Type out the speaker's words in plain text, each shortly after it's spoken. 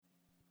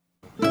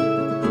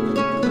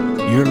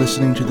You're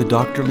listening to the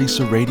Dr.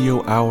 Lisa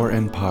Radio Hour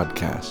and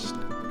Podcast,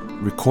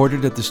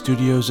 recorded at the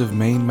studios of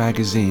Maine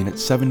Magazine at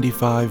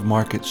 75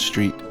 Market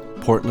Street,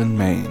 Portland,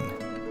 Maine.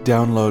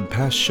 Download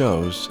past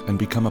shows and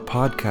become a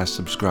podcast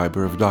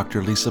subscriber of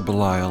Dr. Lisa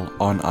Belisle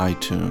on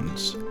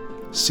iTunes.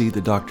 See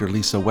the Dr.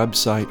 Lisa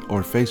website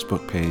or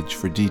Facebook page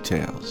for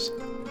details.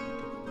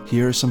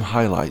 Here are some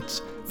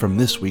highlights from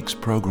this week's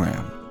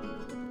program.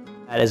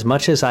 As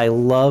much as I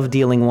love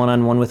dealing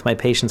one-on-one with my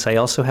patients, I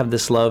also have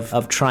this love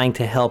of trying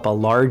to help a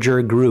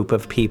larger group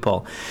of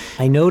people.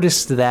 I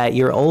noticed that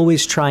you're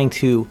always trying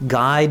to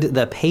guide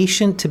the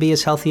patient to be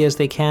as healthy as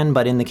they can,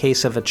 but in the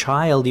case of a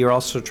child, you're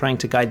also trying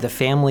to guide the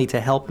family to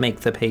help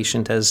make the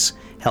patient as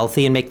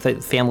healthy and make the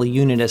family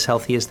unit as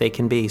healthy as they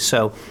can be.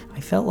 So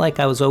I felt like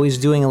I was always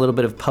doing a little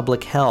bit of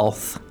public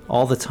health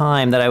all the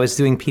time, that I was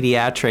doing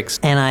pediatrics.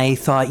 And I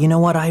thought, you know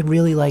what, I'd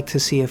really like to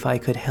see if I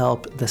could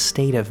help the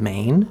state of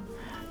Maine,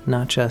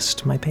 not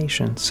just my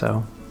patients.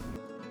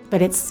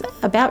 But it's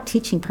about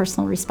teaching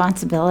personal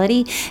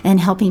responsibility and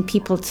helping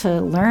people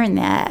to learn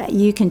that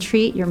you can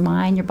treat your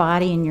mind, your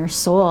body, and your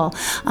soul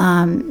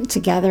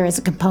together as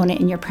a component,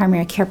 and your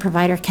primary care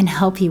provider can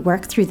help you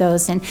work through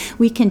those. And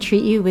we can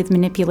treat you with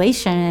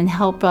manipulation and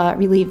help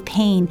relieve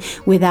pain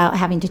without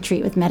having to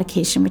treat with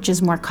medication, which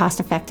is more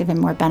cost-effective and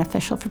more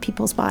beneficial for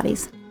people's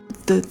bodies.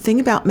 The thing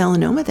about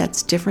melanoma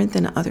that's different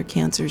than other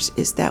cancers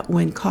is that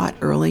when caught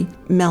early,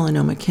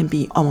 melanoma can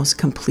be almost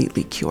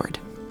completely cured.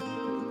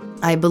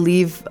 I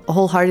believe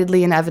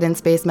wholeheartedly in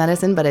evidence-based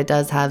medicine, but it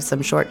does have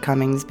some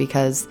shortcomings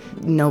because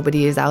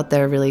nobody is out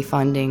there really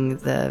funding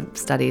the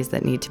studies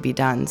that need to be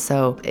done.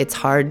 So it's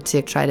hard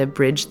to try to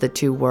bridge the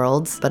two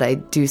worlds, but I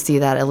do see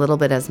that a little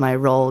bit as my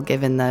role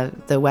given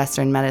the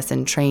Western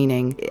medicine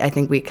training. I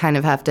think we kind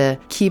of have to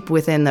keep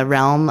within the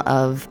realm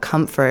of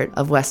comfort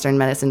of Western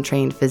medicine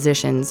trained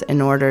physicians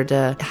in order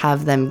to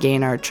have them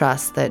gain our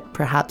trust that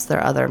perhaps there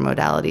are other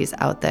modalities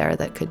out there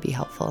that could be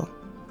helpful.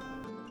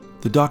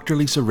 The Dr.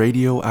 Lisa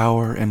Radio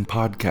Hour and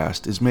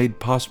Podcast is made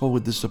possible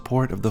with the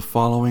support of the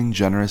following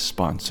generous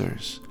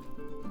sponsors: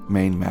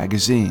 Maine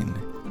Magazine,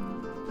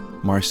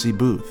 Marcy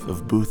Booth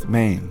of Booth,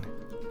 Maine,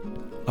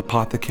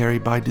 Apothecary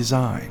by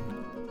Design,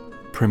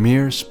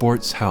 Premier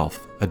Sports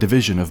Health, a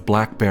division of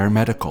Black Bear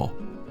Medical,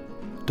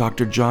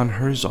 Dr. John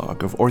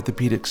Herzog of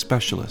Orthopedic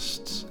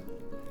Specialists,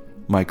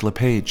 Mike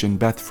LePage and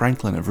Beth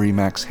Franklin of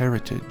Remax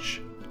Heritage,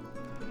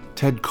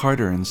 Ted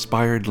Carter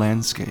Inspired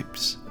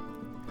Landscapes,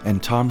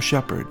 and Tom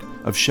Shepard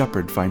of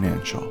Shepard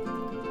Financial.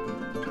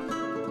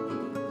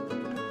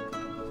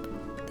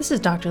 This is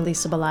Dr.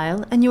 Lisa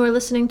Belisle, and you are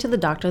listening to the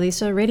Dr.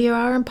 Lisa Radio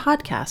Hour and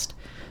Podcast,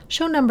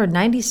 show number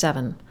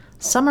 97,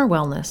 Summer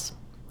Wellness,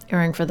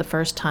 airing for the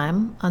first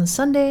time on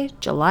Sunday,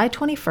 July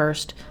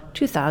 21st,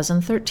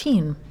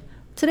 2013.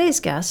 Today's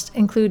guests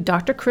include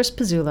Dr. Chris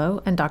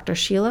Pizzullo and Dr.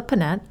 Sheila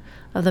Panett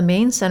of the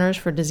Maine Centers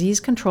for Disease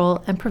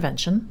Control and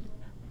Prevention,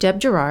 Deb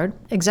Gerard,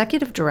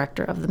 Executive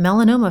Director of the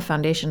Melanoma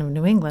Foundation of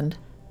New England,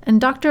 and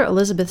Dr.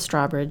 Elizabeth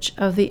Strawbridge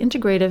of the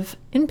Integrative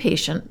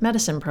Inpatient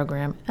Medicine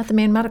Program at the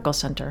Maine Medical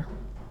Center.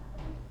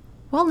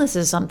 Wellness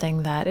is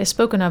something that is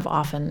spoken of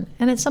often,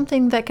 and it's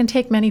something that can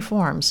take many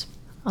forms.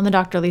 On the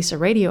Dr. Lisa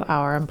Radio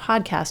Hour and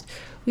Podcast,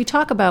 we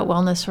talk about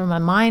wellness from a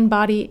mind,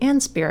 body,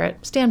 and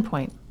spirit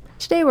standpoint.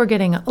 Today we're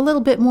getting a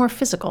little bit more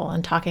physical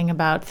and talking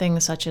about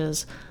things such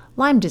as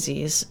Lyme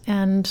disease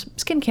and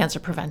skin cancer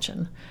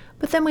prevention.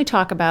 But then we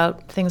talk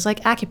about things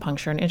like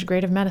acupuncture and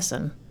integrative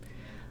medicine.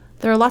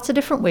 There are lots of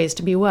different ways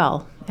to be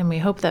well, and we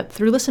hope that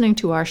through listening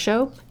to our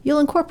show, you'll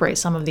incorporate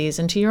some of these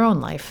into your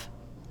own life.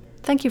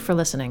 Thank you for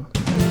listening.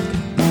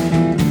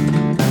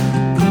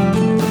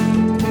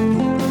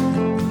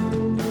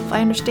 I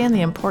understand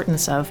the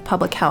importance of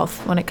public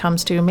health when it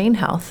comes to Maine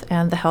health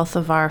and the health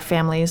of our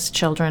families,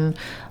 children,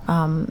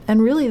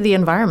 and really the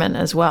environment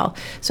as well.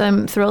 So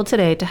I'm thrilled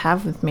today to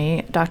have with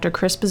me Dr.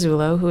 Chris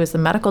Pizzullo, who is the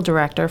Medical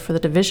Director for the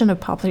Division of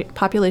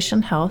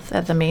Population Health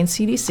at the Maine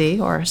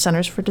CDC, or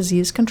Centers for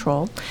Disease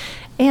Control,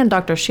 and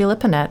Dr. Sheila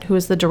Panett, who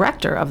is the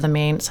Director of the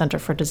Maine Center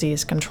for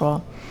Disease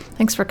Control.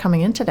 Thanks for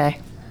coming in today.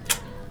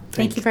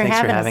 Thank you for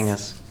having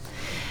us.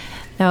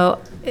 Now,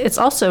 it's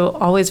also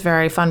always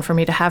very fun for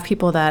me to have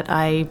people that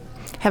I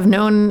have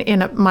known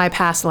in my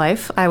past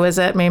life. I was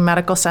at Maine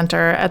Medical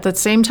Center at the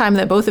same time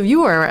that both of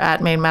you were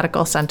at Maine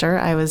Medical Center.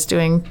 I was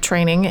doing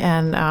training,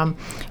 and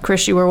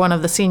Chris, you were one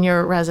of the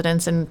senior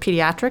residents in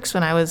pediatrics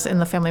when I was in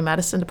the family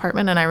medicine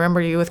department, and I remember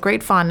you with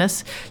great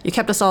fondness. You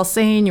kept us all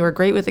sane. You were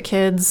great with the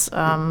kids.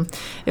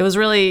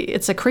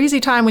 It's a crazy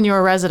time when you're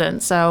a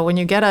resident, so when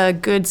you get a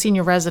good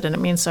senior resident, it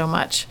means so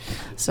much.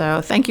 So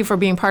thank you for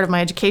being part of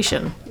my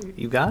education.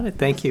 You got it.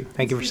 Thank you.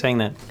 Thank you for saying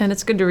that. And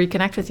it's good to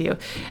reconnect with you.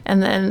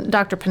 And then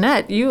Dr.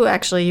 Panett, you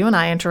and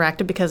I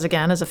interacted because,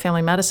 again, as a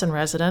family medicine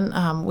resident,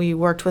 we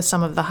worked with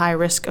some of the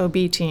high-risk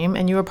OB team,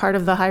 and you were part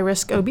of the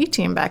high-risk OB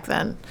team back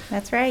then.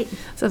 That's right.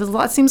 So there's a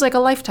lot. Seems like a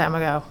lifetime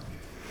ago.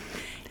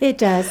 It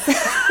does.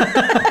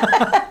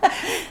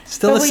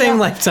 Still the same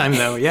lifetime,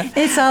 though, yeah?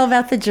 It's all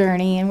about the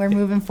journey, and we're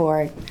moving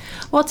forward.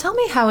 Well, tell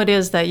me how it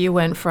is that you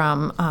went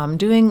from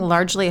doing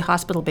largely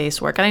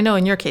hospital-based work, and I know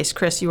in your case,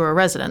 Chris, you were a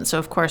resident, so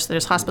of course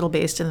there's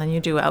hospital-based and then you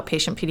do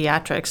outpatient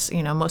pediatrics.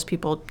 You know, most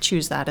people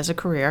choose that as a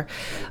career.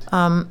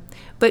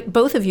 But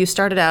both of you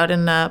started out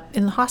in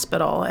the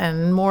hospital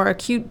and more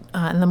acute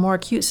in the more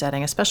acute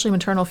setting, especially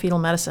maternal fetal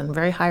medicine,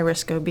 very high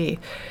risk OB.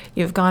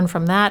 You've gone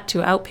from that to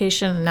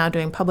outpatient and now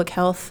doing public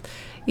health.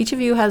 Each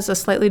of you has a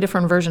slightly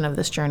different version of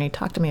this journey.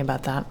 Talk to me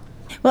about that.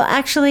 Well,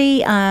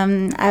 actually,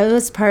 I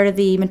was part of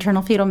the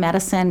maternal fetal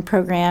medicine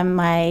program.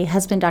 My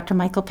husband, Dr.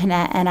 Michael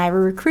Panett, and I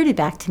were recruited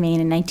back to Maine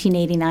in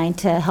 1989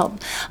 to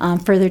help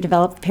further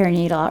develop the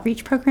perinatal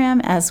outreach program,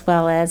 as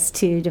well as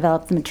to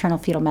develop the maternal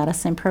fetal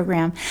medicine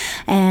program.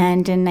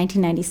 And in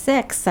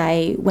 1996,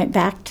 I went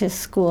back to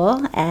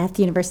school at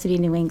the University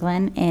of New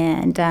England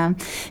and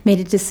made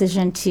a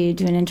decision to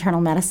do an internal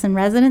medicine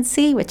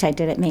residency, which I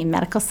did at Maine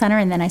Medical Center.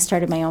 And then I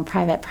started my own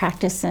private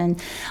practice in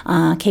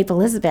Cape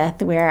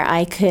Elizabeth, where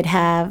I could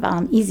have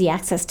easy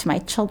access to my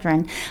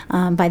children.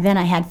 By then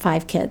I had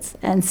 5 kids,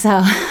 and so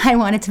I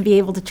wanted to be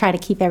able to try to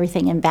keep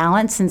everything in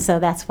balance, and so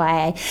that's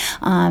why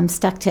I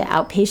stuck to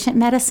outpatient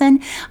medicine.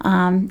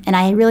 And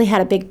I really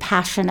had a big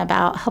passion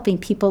about helping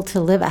people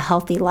to live a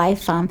healthy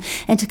life and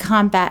to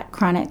combat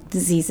chronic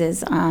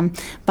diseases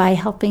by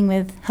helping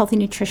with healthy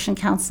nutrition,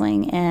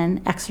 counseling,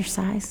 and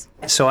exercise.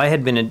 So I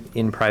had been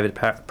in private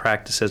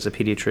practice as a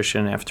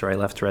pediatrician after I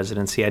left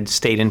residency. I'd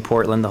stayed in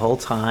Portland the whole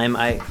time.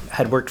 I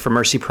had worked for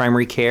Mercy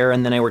Primary Care,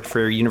 and then I worked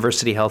for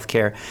University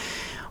Healthcare.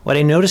 What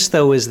I noticed,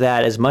 though, is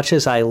that as much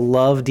as I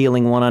love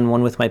dealing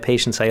one-on-one with my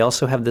patients, I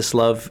also have this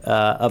love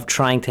of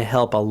trying to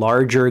help a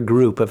larger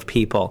group of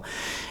people.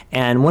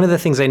 And one of the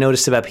things I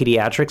noticed about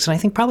pediatrics, and I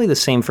think probably the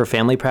same for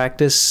family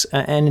practice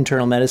and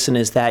internal medicine,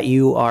 is that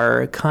you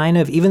are kind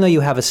of, even though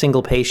you have a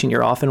single patient,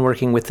 you're often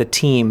working with the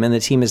team, and the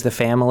team is the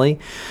family,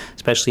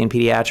 especially in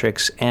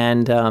pediatrics.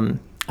 And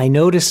I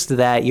noticed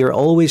that you're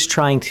always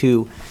trying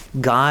to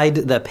guide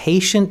the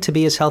patient to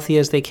be as healthy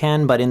as they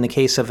can, but in the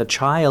case of a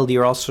child,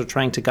 you're also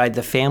trying to guide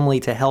the family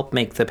to help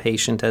make the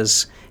patient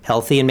as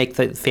healthy and make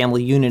the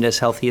family unit as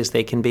healthy as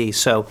they can be.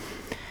 So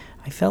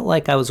I felt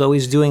like I was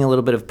always doing a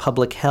little bit of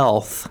public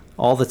health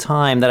all the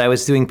time that I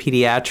was doing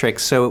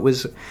pediatrics. So it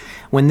was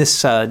when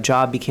this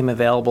job became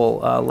available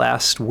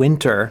last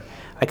winter,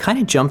 I kind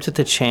of jumped at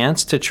the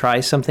chance to try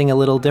something a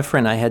little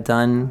different. I had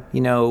done,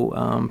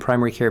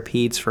 primary care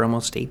peds for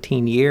almost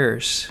 18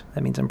 years.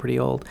 That means I'm pretty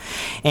old.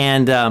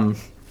 And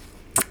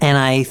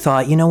I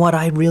thought, you know what,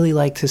 I'd really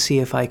like to see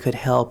if I could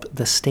help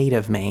the state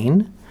of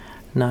Maine,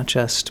 not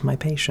just my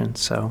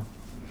patients. So.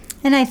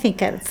 And I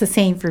think it's the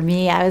same for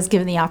me. I was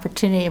given the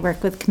opportunity to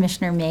work with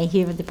Commissioner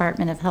Mayhew of the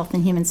Department of Health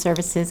and Human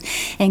Services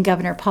and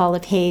Governor Paul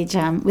LePage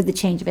with the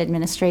change of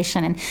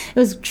administration. And it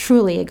was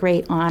truly a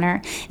great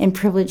honor and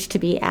privilege to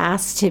be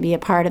asked to be a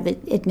part of the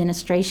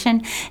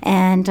administration.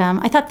 And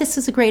I thought this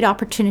was a great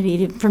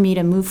opportunity for me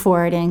to move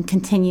forward and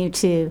continue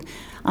to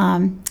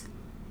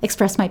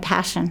express my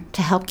passion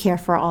to help care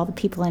for all the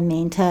people in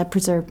Maine, to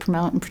preserve,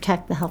 promote, and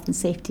protect the health and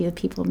safety of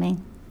the people of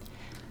Maine.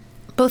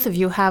 Both of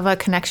you have a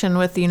connection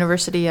with the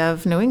University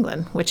of New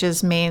England, which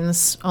is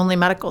Maine's only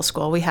medical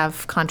school. We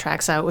have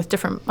contracts out with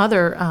different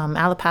other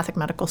allopathic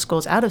medical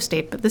schools out of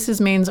state, but this is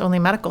Maine's only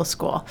medical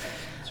school.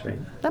 That's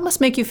right. That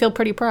must make you feel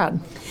pretty proud.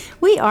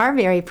 We are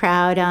very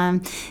proud.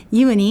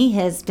 UNE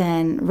has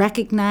been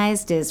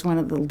recognized as one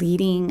of the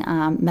leading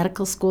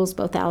medical schools,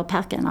 both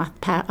allopathic and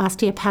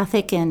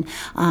osteopathic, and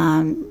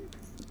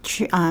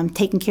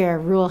taking care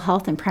of rural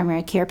health and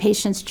primary care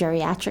patients,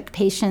 geriatric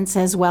patients,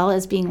 as well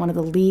as being one of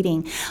the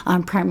leading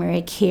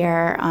primary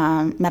care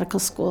medical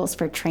schools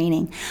for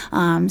training.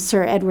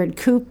 Sir Edward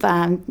Coop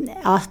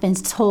often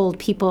told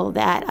people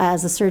that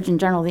as a Surgeon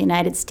General of the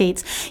United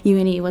States,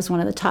 UNE was one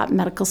of the top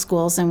medical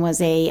schools and was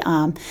a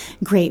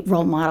great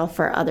role model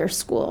for other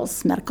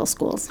schools, medical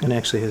schools. And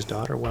actually his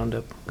daughter wound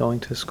up going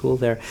to school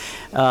there.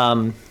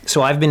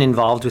 So I've been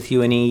involved with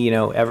UNE,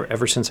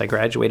 ever since I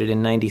graduated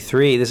in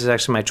 '93. This is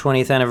actually my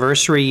 20th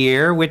anniversary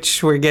year,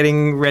 which we're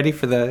getting ready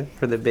for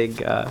the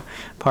big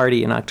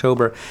party in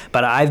October.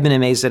 But I've been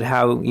amazed at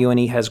how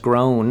UNE has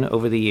grown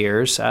over the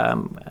years. I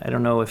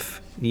don't know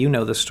if you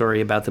know the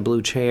story about the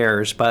blue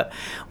chairs, but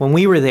when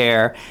we were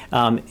there,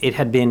 it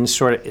had been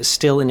sort of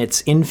still in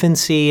its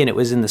infancy, and it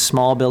was in the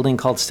small building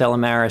called Stella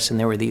Maris, and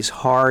there were these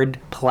hard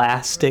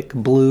plastic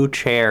blue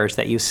chairs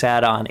that you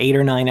sat on 8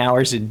 or 9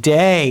 hours a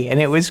day,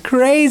 and it was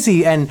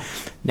crazy. And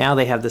now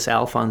they have this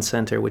Alphons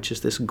Center, which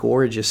is this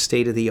gorgeous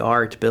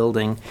state-of-the-art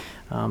building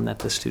that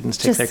the students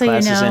take their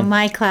classes in. Just so you know,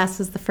 my class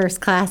was the first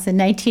class in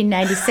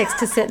 1996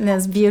 to sit in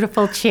those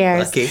beautiful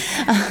chairs. Lucky.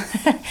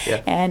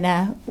 Yeah.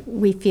 And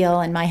we feel,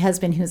 and my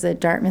husband, who's a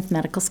Dartmouth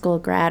Medical School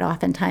grad,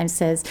 oftentimes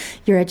says,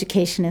 your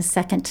education is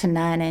second to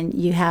none, and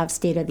you have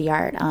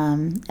state-of-the-art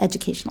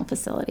educational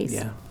facilities.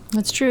 Yeah.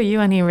 That's true.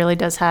 UNE really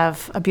does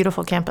have a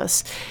beautiful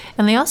campus.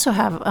 And they also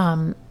have,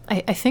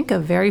 I think, a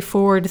very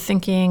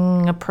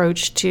forward-thinking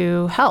approach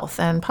to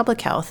health and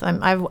public health.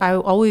 I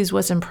always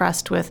was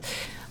impressed with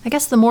I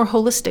guess the more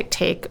holistic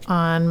take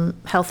on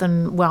health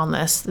and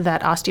wellness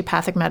that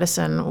osteopathic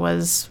medicine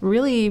was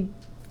really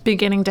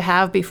beginning to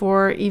have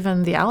before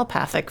even the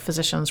allopathic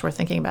physicians were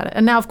thinking about it.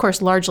 And now, of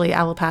course, largely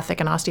allopathic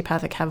and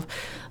osteopathic have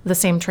the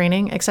same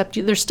training, except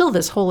there's still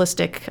this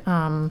holistic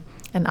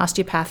an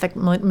osteopathic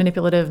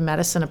manipulative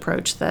medicine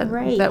approach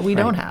that we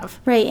don't have.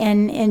 Right,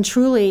 and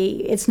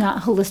truly, it's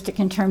not holistic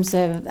in terms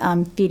of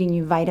feeding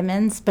you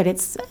vitamins, but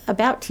it's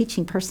about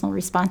teaching personal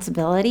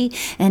responsibility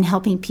and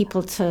helping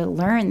people to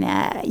learn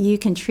that you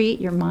can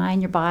treat your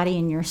mind, your body,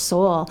 and your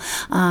soul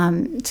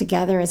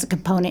together as a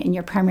component, and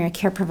your primary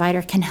care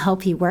provider can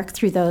help you work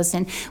through those.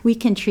 And we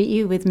can treat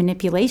you with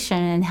manipulation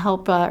and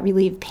help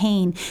relieve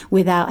pain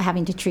without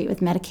having to treat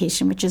with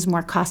medication, which is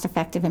more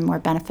cost-effective and more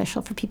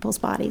beneficial for people's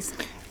bodies.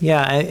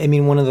 Yeah, I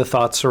mean, one of the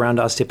thoughts around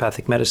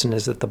osteopathic medicine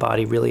is that the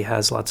body really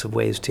has lots of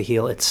ways to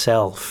heal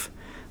itself.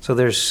 So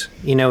there's,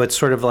 it's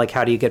sort of like,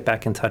 how do you get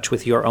back in touch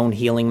with your own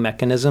healing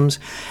mechanisms?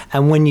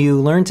 And when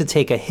you learn to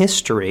take a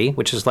history,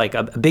 which is like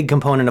a big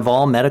component of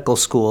all medical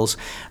schools,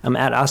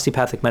 at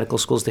osteopathic medical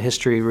schools, the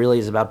history really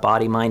is about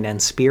body, mind,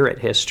 and spirit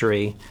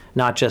history,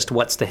 not just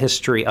what's the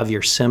history of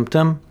your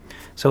symptom.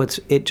 So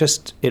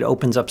it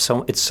opens up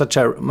it's such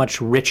a much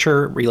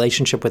richer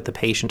relationship with the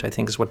patient, I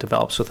think, is what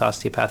develops with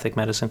osteopathic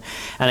medicine.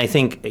 And I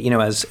think,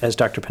 as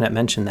Dr. Panett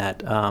mentioned,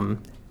 that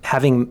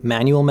having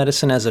manual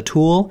medicine as a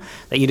tool,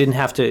 that you didn't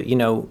have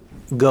to,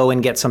 go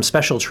and get some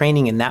special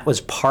training, and that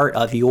was part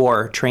of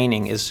your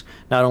training, is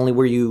not only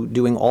were you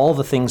doing all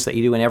the things that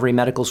you do in every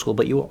medical school,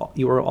 but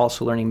you were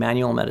also learning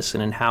manual medicine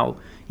and how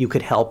you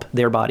could help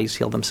their bodies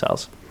heal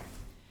themselves.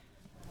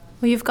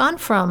 Well, you've gone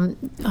from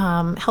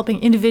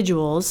helping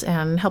individuals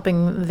and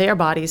helping their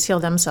bodies heal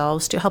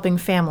themselves to helping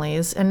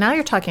families, and now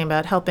you're talking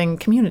about helping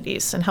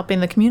communities and helping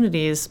the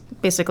communities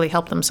basically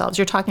help themselves.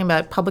 You're talking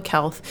about public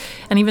health,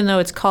 and even though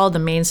it's called the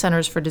Maine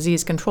Centers for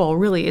Disease Control,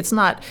 really it's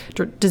not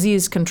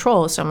disease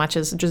control so much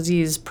as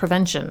disease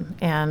prevention,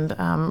 and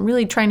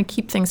really trying to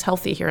keep things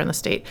healthy here in the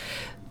state.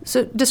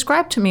 So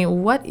describe to me,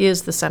 what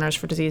is the Centers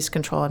for Disease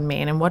Control in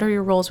Maine, and what are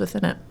your roles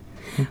within it?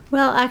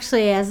 Well,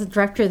 actually, as the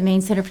director of the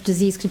Maine Center for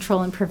Disease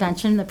Control and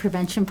Prevention, the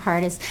prevention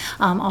part is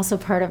also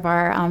part of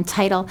our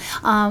title.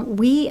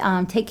 We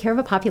take care of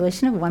a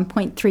population of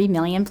 1.3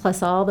 million,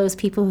 plus all those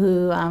people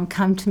who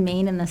come to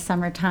Maine in the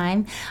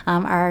summertime.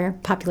 Our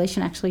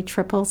population actually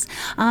triples.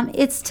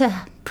 It's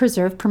to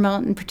preserve,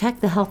 promote, and protect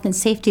the health and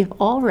safety of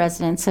all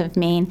residents of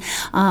Maine.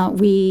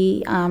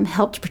 We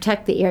help to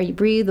protect the air you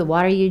breathe, the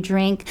water you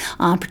drink,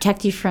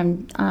 protect you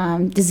from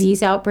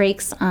disease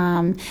outbreaks,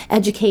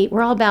 educate.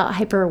 We're all about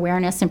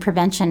hyper-awareness and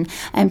prevention.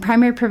 And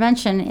primary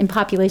prevention in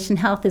population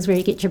health is where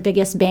you get your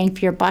biggest bang for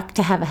your buck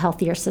to have a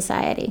healthier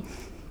society.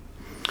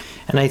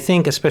 And I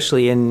think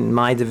especially in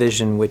my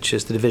division, which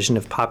is the Division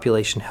of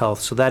Population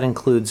Health, so that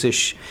includes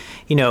issues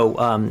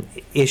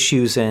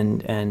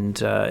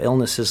and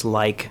illnesses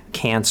like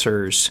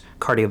cancers,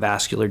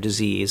 cardiovascular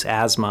disease,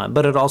 asthma,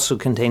 but it also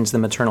contains the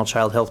maternal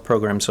child health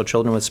program, so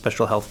children with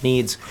special health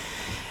needs.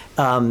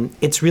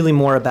 It's really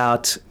more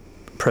about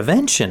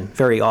prevention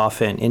very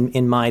often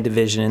in my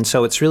division. And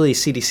so it's really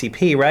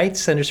CDCP, right?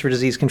 Centers for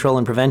Disease Control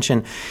and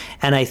Prevention.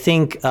 And I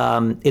think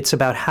it's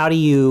about how do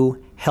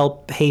you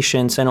help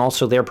patients and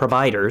also their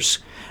providers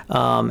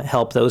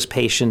help those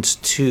patients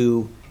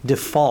to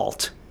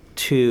default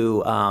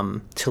to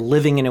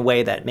living in a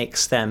way that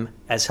makes them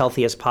as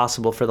healthy as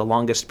possible for the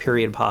longest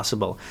period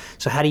possible.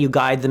 So how do you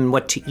guide them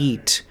what to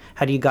eat?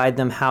 How do you guide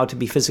them how to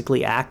be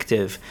physically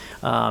active?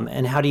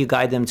 And how do you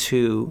guide them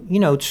to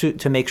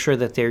make sure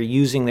that they're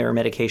using their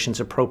medications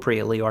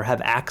appropriately or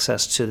have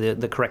access to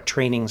the correct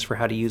trainings for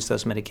how to use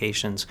those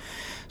medications?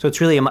 So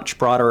it's really a much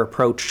broader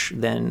approach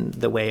than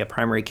the way a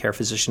primary care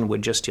physician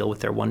would just deal with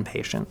their one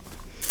patient.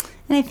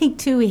 And I think,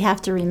 too, we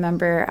have to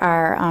remember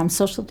our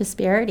social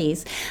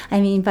disparities.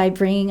 I mean, by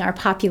bringing our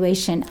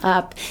population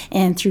up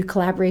and through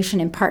collaboration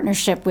and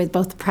partnership with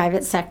both the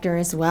private sector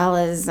as well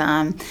as,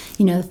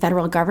 the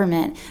federal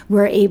government,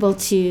 we're able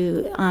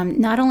to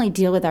not only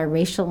deal with our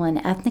racial and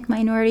ethnic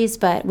minorities,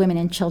 but women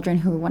and children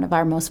who are one of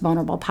our most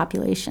vulnerable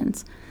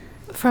populations.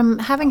 From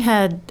having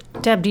had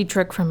Deb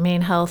Dietrich from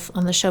Maine Health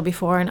on the show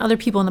before and other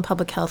people in the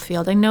public health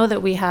field, I know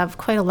that we have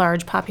quite a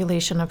large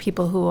population of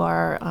people who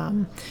are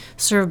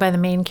served by the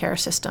Maine care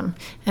system.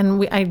 And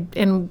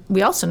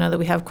we also know that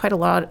we have quite a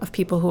lot of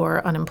people who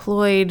are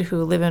unemployed,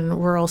 who live in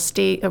rural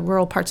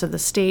parts of the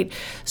state.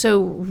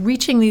 So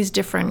reaching these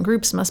different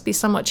groups must be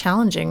somewhat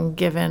challenging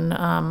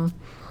given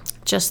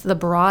just the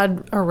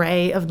broad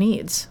array of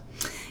needs.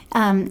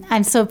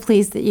 I'm so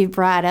pleased that you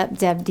brought up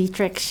Deb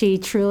Dietrich. She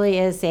truly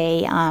is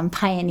a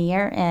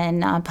pioneer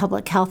in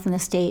public health in the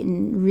state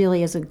and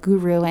really is a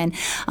guru. And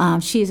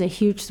she is a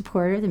huge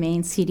supporter of the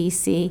Maine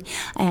CDC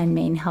and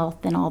Maine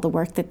Health and all the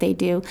work that they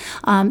do.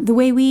 The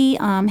way we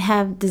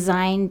have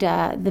designed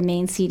the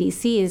Maine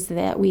CDC is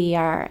that we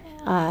are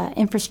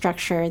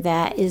infrastructure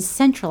that is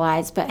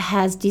centralized but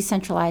has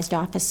decentralized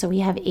office. So we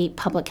have 8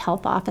 public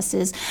health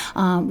offices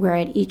where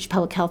at each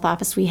public health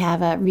office we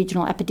have a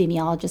regional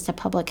epidemiologist, a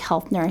public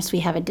health nurse, nurse, we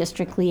have a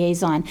district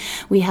liaison,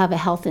 we have a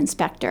health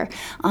inspector,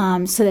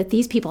 so that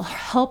these people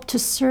help to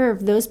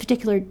serve those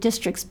particular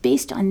districts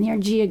based on their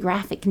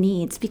geographic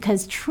needs,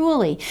 because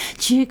truly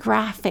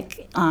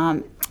geographic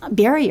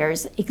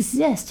barriers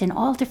exist in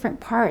all different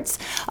parts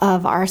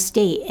of our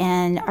state,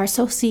 and our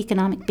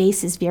socioeconomic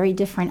base is very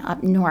different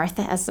up north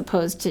as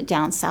opposed to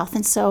down south.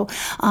 And so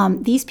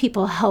these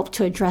people help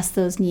to address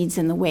those needs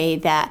in the way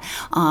that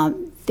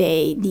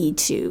they need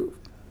to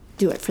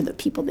do it for the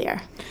people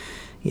there.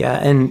 Yeah,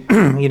 and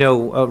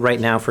right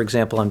now, for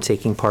example, I'm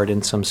taking part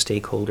in some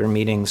stakeholder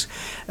meetings.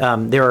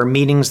 There are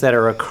meetings that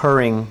are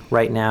occurring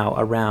right now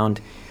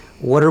around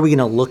what are we going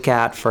to look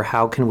at for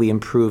how can we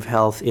improve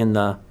health in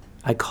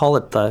I call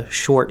it the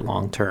short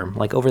long term,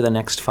 like over the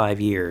next 5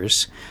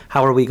 years.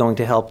 How are we going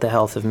to help the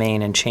health of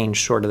Maine and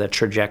change sort of the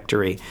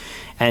trajectory?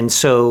 And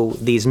so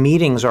these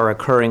meetings are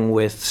occurring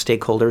with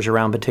stakeholders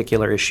around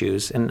particular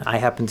issues, and I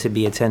happen to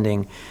be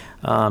attending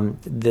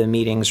the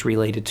meetings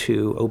related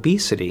to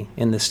obesity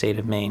in the state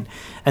of Maine.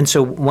 And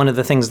so one of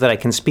the things that I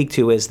can speak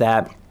to is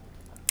that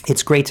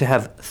it's great to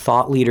have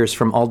thought leaders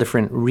from all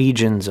different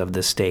regions of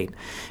the state,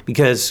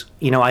 because,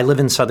 I live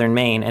in southern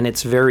Maine, and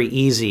it's very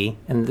easy,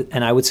 and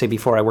I would say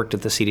before I worked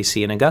at the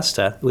CDC in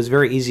Augusta, it was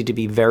very easy to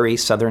be very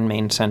southern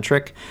Maine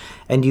centric,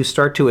 and you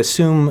start to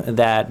assume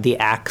that the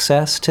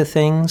access to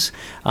things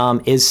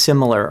is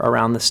similar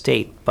around the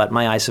state. But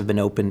my eyes have been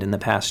opened in the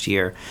past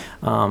year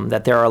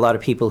that there are a lot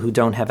of people who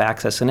don't have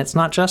access, and it's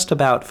not just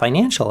about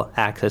financial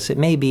access. It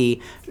may be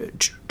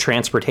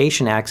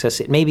transportation access.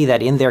 It may be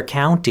that in their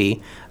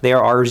county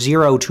there are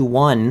 0 to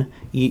 1,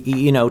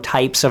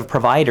 types of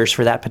providers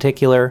for that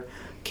particular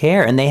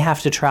care, and they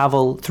have to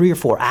travel 3 or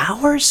 4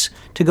 hours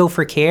to go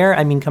for care.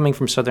 I mean, coming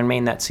from southern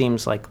Maine, that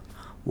seems like,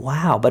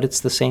 wow, but it's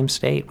the same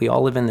state. We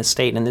all live in this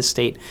state, and this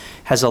state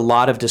has a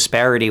lot of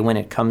disparity when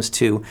it comes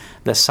to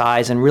the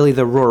size and really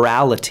the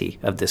rurality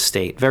of this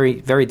state.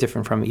 Very, very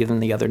different from even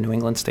the other New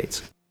England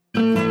states.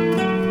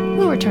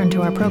 We'll return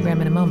to our program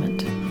in a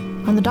moment.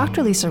 On the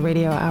Dr. Lisa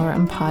Radio Hour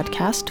and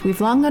podcast, we've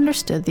long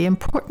understood the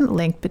important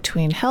link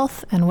between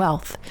health and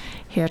wealth.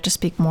 Here to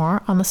speak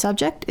more on the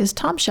subject is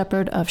Tom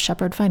Shepard of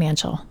Shepard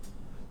Financial.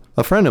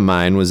 A friend of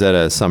mine was at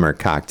a summer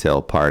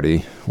cocktail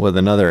party with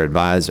another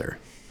advisor.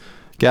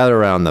 Gathered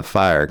around the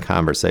fire,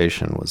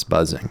 conversation was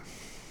buzzing.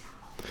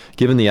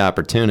 Given the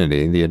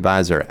opportunity, the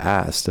advisor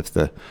asked if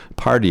the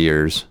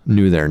partiers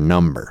knew their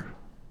number.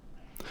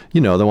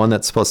 The one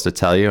that's supposed to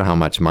tell you how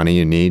much money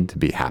you need to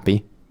be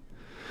happy.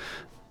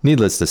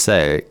 Needless to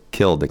say, it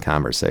killed the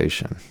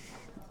conversation.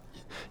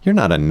 You're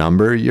not a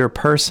number, you're a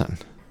person.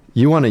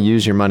 You want to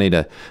use your money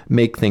to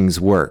make things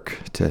work,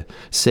 to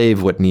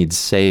save what needs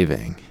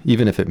saving,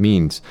 even if it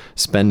means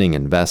spending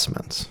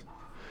investments.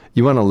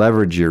 You want to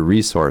leverage your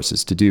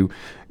resources to do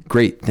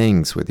great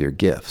things with your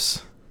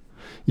gifts.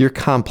 You're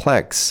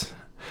complex,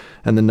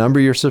 and the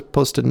number you're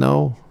supposed to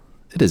know,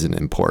 it isn't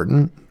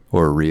important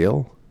or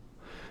real.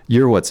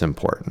 You're what's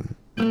important.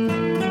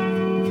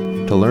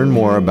 To learn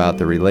more about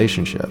the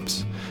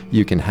relationships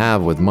you can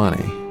have with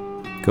money,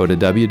 go to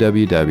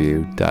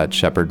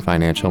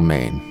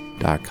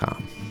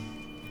www.shepardfinancialmaine.com.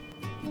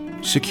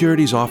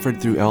 Securities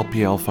offered through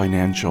LPL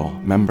Financial,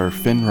 member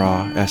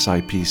FINRA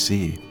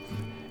SIPC.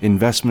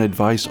 Investment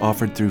advice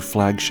offered through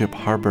Flagship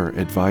Harbor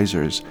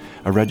Advisors,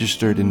 a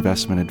registered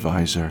investment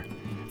advisor.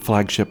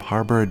 Flagship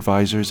Harbor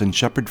Advisors and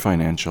Shepard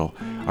Financial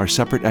are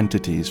separate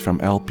entities from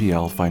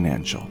LPL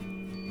Financial.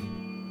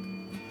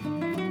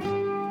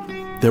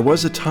 There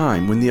was a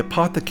time when the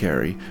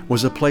apothecary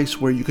was a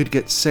place where you could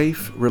get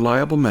safe,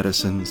 reliable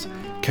medicines,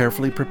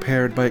 carefully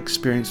prepared by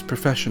experienced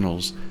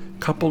professionals,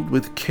 coupled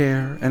with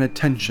care and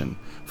attention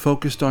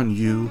focused on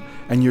you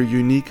and your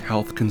unique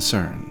health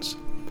concerns.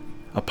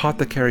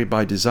 Apothecary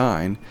by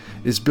Design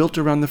is built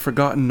around the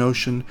forgotten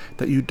notion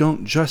that you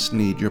don't just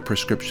need your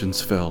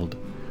prescriptions filled.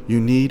 You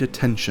need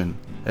attention,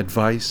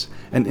 advice,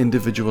 and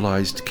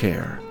individualized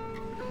care.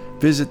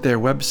 Visit their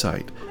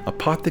website,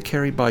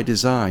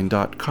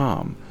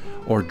 apothecarybydesign.com,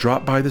 or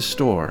drop by the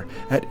store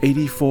at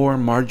 84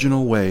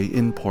 Marginal Way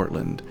in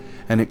Portland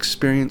and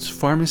experience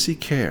pharmacy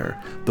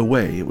care the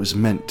way it was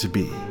meant to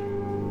be.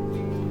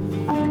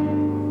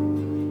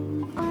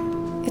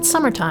 It's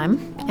summertime,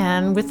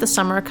 and with the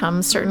summer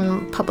comes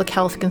certain public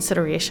health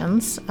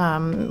considerations.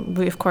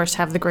 We, of course,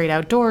 have the great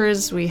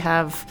outdoors. We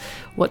have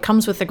what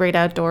comes with the great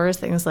outdoors,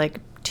 things like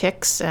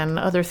ticks and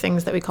other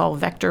things that we call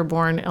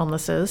vector-borne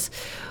illnesses.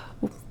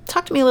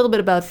 Talk to me a little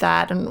bit about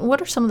that, and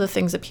what are some of the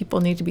things that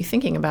people need to be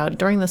thinking about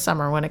during the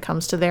summer when it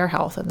comes to their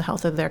health and the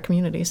health of their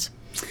communities?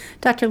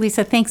 Dr.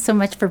 Lisa, thanks so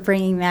much for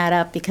bringing that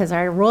up, because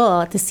our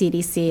role at the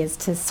CDC is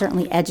to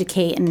certainly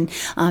educate and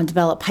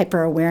develop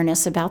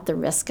hyper-awareness about the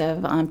risk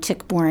of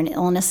tick-borne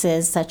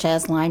illnesses such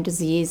as Lyme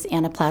disease,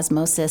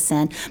 anaplasmosis,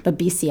 and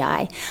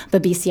Babesia.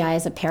 Babesia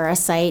is a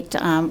parasite.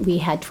 We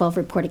had 12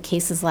 reported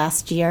cases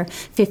last year,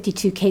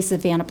 52 cases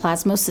of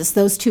anaplasmosis.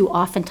 Those two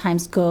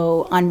oftentimes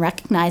go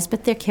unrecognized,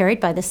 but they're carried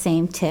by the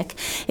same tick,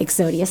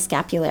 Ixodia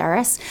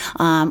scapularis,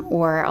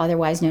 or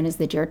otherwise known as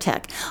the deer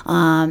tick.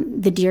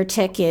 The deer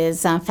tick is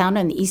is found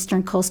on the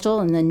eastern coastal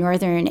and the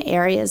northern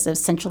areas of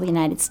central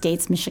United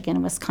States, Michigan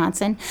and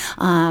Wisconsin.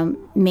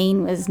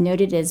 Maine was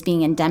noted as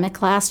being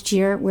endemic last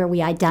year, where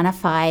we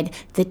identified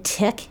the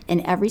tick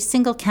in every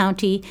single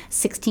county,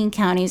 16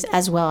 counties,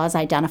 as well as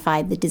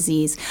identified the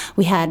disease.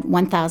 We had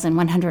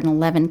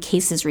 1,111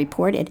 cases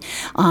reported.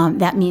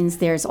 That means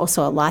there's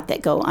also a lot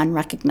that go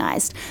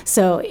unrecognized.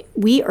 So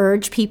we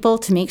urge people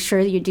to make sure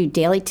you do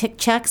daily tick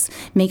checks.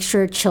 Make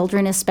sure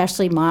children,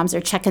 especially moms,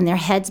 are checking their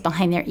heads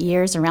behind their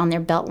ears, around their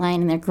belt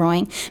line and their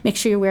groin. Make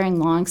sure you're wearing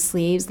long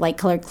sleeves, light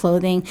colored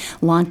clothing,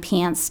 long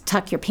pants.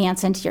 Tuck your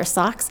pants into your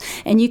socks.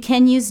 And you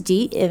can use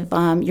DEET if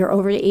you're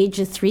over the age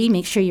of 3.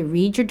 Make sure you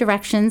read your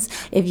directions.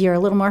 If you're a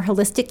little more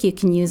holistic, you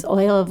can use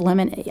oil of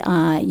lemon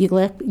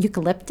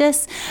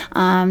eucalyptus,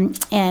 and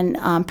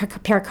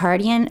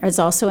pericardium is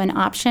also an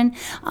option.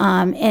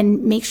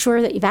 And make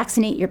sure that you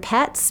vaccinate your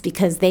pets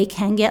because they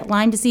can get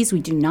Lyme disease. We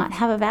do not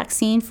have a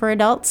vaccine for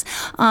adults.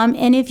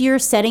 And if you're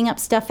setting up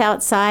stuff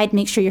outside,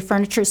 make sure your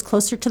furniture is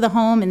closer to the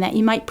home and that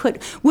you might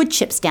put wood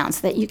chips down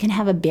so that you can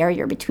have a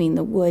barrier between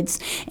the woods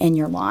and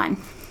your lawn.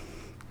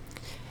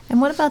 And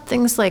what about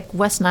things like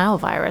West Nile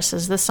virus?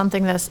 Is this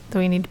something that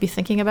we need to be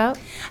thinking about?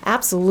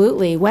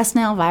 Absolutely. West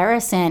Nile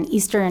virus and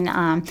Eastern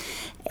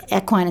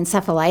equine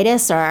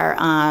encephalitis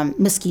are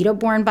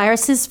mosquito-borne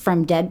viruses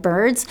from dead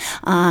birds.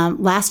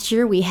 Last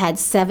year, we had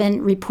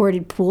 7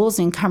 reported pools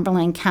in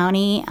Cumberland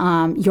County,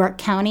 York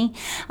County,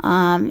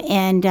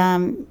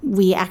 and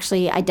we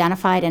actually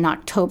identified in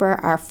October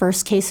our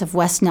first case of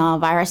West Nile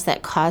virus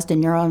that caused a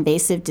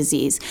neuroinvasive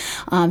disease.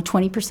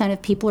 20%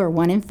 of people, or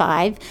 1 in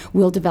 5,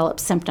 will develop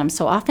symptoms.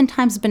 So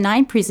oftentimes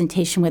benign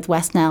presentation with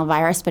West Nile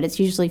virus, but it's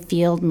usually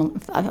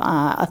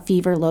a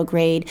fever,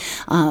 low-grade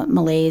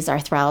malaise,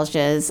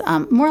 arthralgias,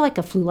 more like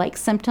a flu-like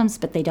symptoms,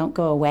 but they don't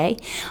go away.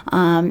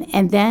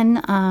 And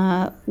then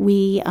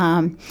we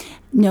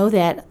know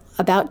that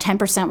about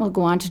 10% will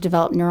go on to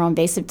develop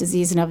neuroinvasive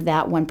disease, and of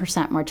that,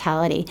 1%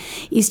 mortality.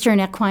 Eastern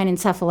equine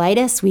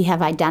encephalitis, we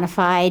have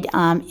identified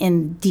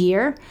in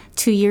deer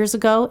 2 years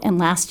ago, and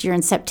last year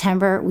in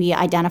September, we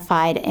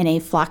identified in a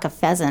flock of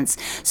pheasants.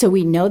 So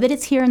we know that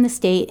it's here in the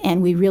state,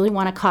 and we really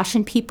want to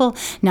caution people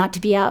not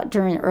to be out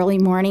during early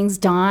mornings,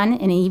 dawn,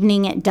 and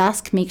evening at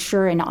dusk. Make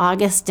sure in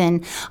August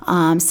and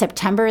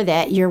September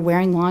that you're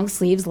wearing long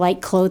sleeves,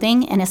 light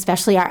clothing, and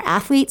especially our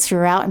athletes who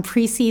are out in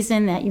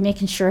preseason, that you're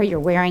making sure you're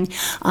wearing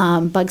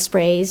bug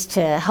sprays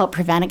to help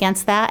prevent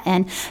against that.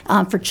 And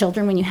for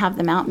children, when you have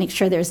them out, make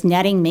sure there's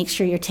netting. Make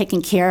sure you're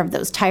taking care of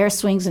those tire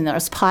swings and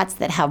those pots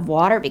that have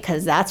water, because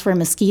that's where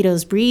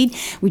mosquitoes breed.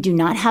 We do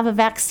not have a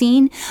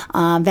vaccine.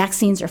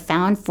 Vaccines are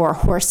found for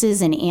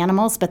horses and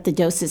animals, but the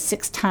dose is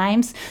 6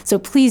 times. So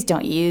please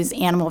don't use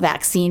animal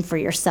vaccine for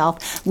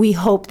yourself. We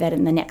hope that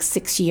in the next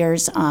 6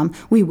 years,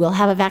 we will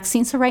have a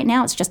vaccine. So right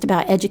now, it's just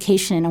about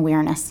education and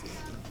awareness.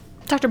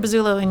 Dr.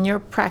 Buzzolo, in your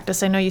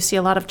practice, I know you see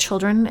a lot of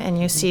children, and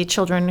you see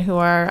children who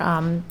are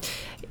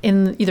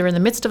either in the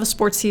midst of a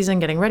sports season,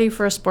 getting ready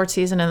for a sports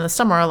season. In the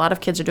summer, a lot of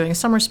kids are doing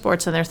summer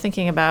sports, and they're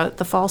thinking about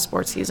the fall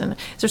sports season.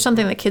 Is there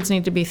something that kids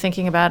need to be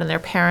thinking about, and their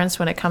parents,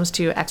 when it comes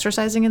to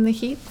exercising in the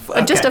heat?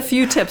 Okay. Just a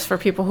few tips for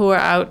people who are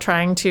out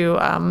trying to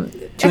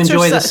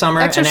enjoy the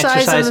summer and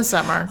exercise in the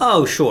summer.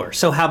 Oh, sure.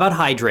 So how about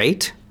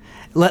hydrate?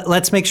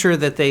 Let's make sure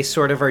that they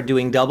sort of are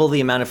doing double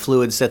the amount of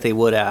fluids that they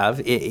would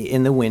have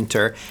in the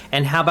winter.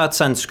 And how about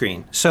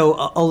sunscreen? So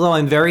although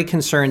I'm very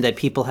concerned that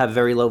people have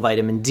very low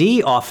vitamin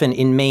D often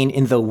in Maine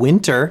in the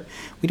winter,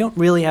 we don't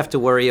really have to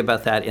worry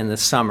about that in the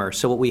summer.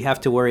 So what we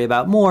have to worry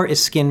about more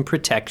is skin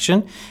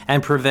protection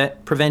and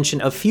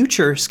prevention of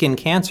future skin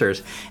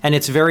cancers. And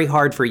it's very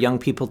hard for young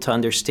people to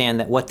understand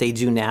that what they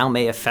do now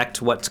may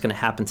affect what's going to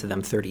happen to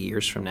them 30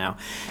 years from now.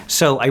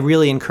 So I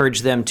really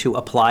encourage them to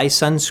apply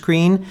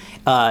sunscreen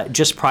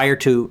just prior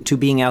to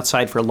being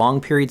outside for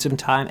long periods of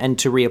time, and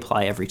to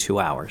reapply every 2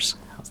 hours.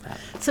 How's that?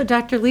 So,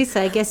 Dr.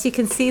 Lisa, I guess you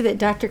can see that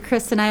Dr.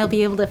 Chris and I will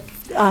be able to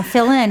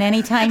fill in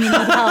anytime you need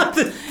help.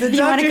 the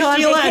Dr.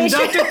 Sheila and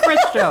Dr. Chris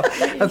show.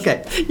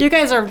 Okay. You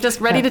guys are just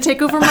ready to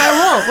take over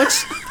my role,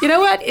 which, you know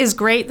what, is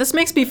great. This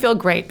makes me feel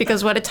great,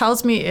 because what it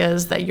tells me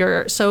is that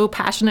you're so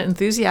passionate,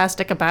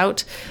 enthusiastic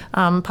about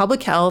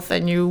public health,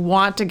 and you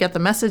want to get the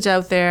message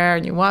out there,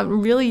 and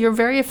you're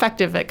very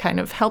effective at kind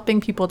of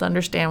helping people to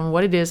understand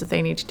what it is that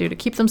they need to do to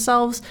keep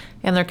themselves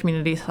and their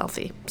communities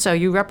healthy. So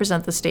you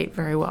represent the state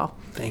very well.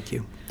 Thank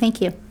you. Thank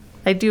you.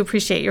 I do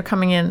appreciate your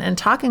coming in and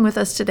talking with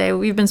us today.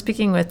 We've been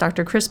speaking with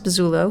Dr. Chris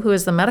Buzzolo, who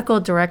is the Medical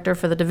Director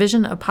for the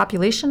Division of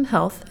Population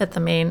Health at the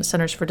Maine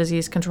Centers for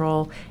Disease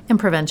Control and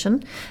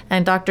Prevention,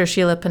 and Dr.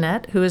 Sheila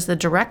Panett, who is the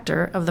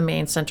Director of the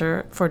Maine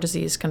Center for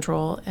Disease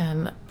Control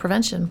and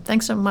Prevention.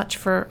 Thanks so much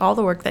for all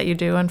the work that you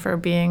do and for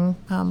being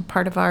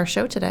part of our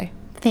show today.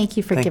 Thank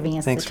you for giving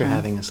us the time. Thanks for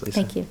having us, Lisa.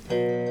 Thank you.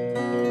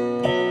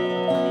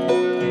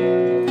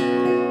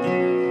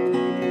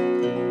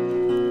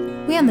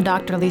 We on the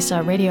Dr.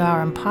 Lisa Radio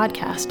Hour and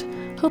podcast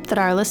hope that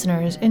our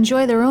listeners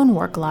enjoy their own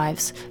work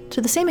lives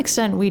to the same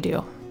extent we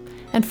do,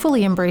 and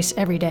fully embrace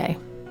every day.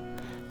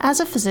 As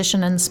a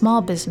physician and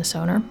small business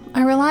owner,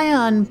 I rely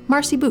on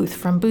Marcy Booth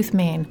from Booth,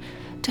 Maine,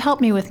 to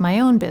help me with my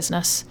own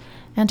business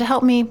and to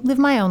help me live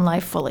my own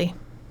life fully.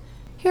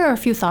 Here are a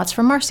few thoughts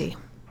from Marcy.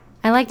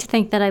 I like to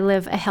think that I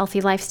live a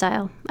healthy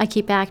lifestyle. I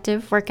keep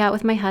active, work out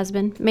with my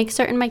husband, make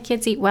certain my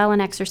kids eat well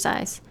and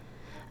exercise.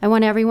 I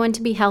want everyone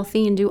to be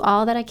healthy and do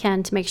all that I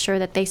can to make sure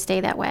that they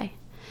stay that way.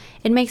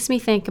 It makes me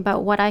think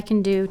about what I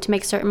can do to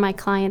make certain my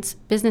clients'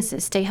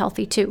 businesses stay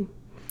healthy too.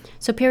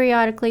 So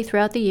periodically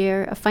throughout the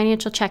year, a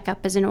financial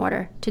checkup is in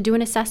order to do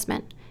an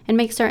assessment and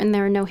make certain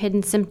there are no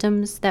hidden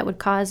symptoms that would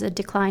cause a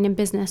decline in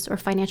business or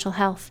financial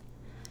health.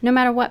 No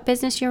matter what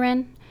business you're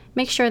in,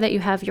 make sure that you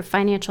have your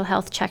financial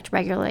health checked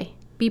regularly.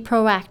 Be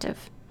proactive.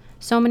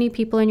 So many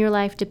people in your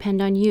life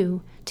depend on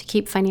you to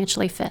keep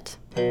financially fit.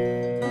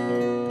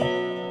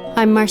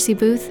 I'm Marcy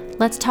Booth.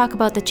 Let's talk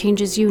about the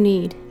changes you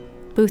need.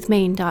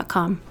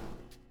 boothmaine.com.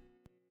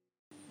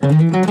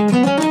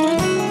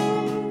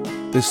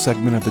 This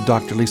segment of the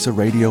Dr. Lisa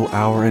Radio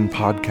Hour and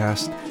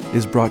Podcast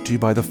is brought to you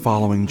by the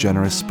following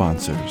generous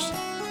sponsors.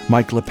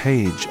 Mike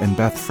LePage and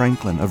Beth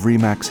Franklin of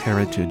RE/MAX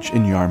Heritage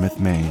in Yarmouth,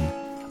 Maine.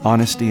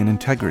 Honesty and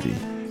integrity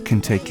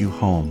can take you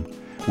home.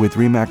 With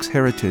RE/MAX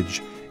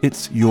Heritage,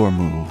 it's your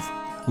move.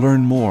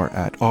 Learn more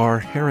at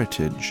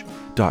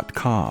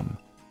rheritage.com.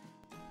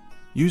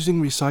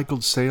 Using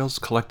recycled sails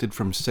collected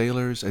from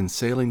sailors and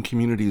sailing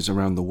communities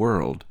around the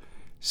world,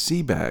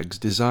 Seabags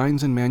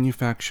designs and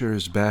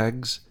manufactures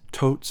bags,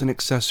 totes, and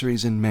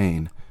accessories in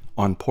Maine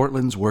on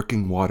Portland's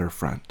working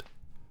waterfront.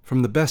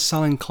 From the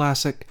best-selling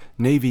classic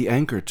Navy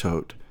Anchor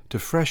Tote to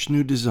fresh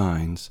new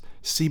designs,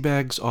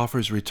 Seabags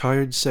offers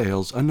retired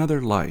sails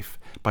another life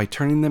by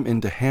turning them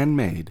into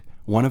handmade,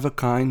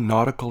 one-of-a-kind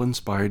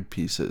nautical-inspired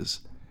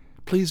pieces.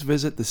 Please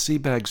visit the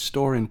Seabags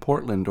store in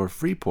Portland or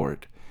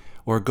Freeport,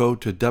 or go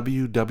to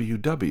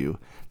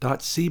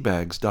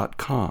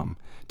www.seabags.com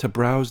to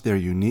browse their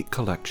unique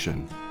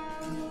collection.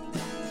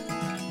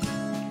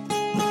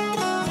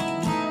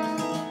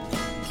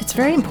 It's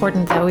very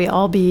important that we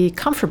all be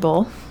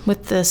comfortable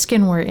with the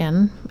skin we're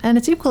in, and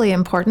it's equally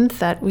important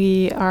that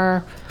we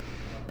are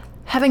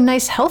having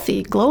nice,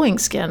 healthy, glowing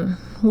skin,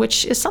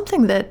 which is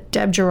something that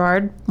Deb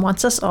Gerard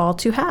wants us all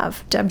to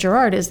have. Deb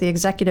Gerard is the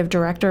executive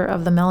director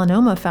of the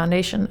Melanoma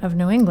Foundation of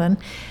New England,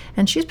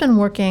 and she's been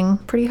working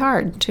pretty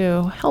hard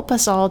to help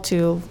us all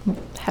to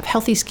have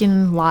healthy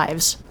skin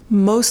lives.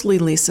 Mostly,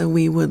 Lisa,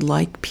 we would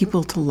like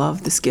people to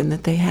love the skin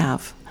that they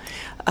have.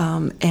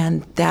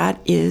 And that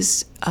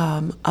is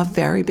a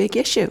very big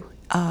issue,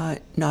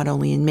 not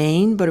only in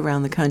Maine, but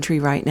around the country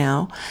right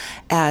now,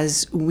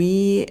 as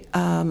we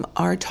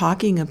are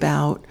talking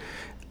about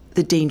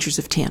the dangers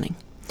of tanning.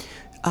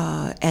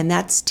 And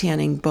that's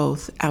tanning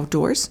both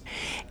outdoors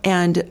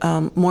and,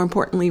 more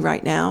importantly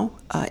right now,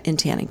 in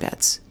tanning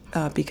beds.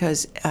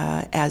 Because,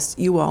 as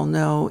you all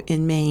know,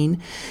 in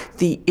Maine,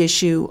 the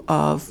issue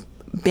of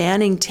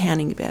banning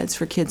tanning beds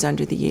for kids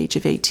under the age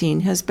of 18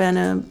 has been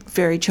a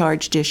very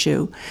charged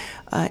issue.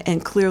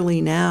 And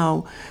clearly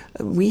now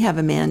we have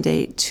a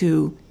mandate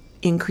to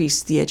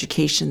increase the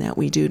education that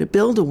we do to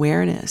build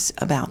awareness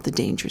about the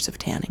dangers of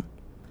tanning.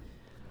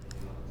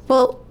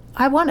 Well,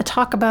 I want to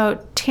talk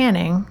about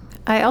tanning.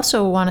 I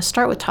also want to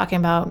start with talking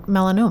about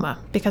melanoma,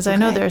 because I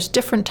know there's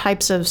different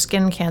types of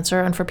skin cancer,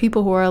 and for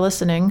people who are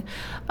listening,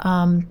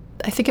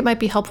 I think it might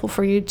be helpful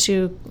for you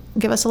to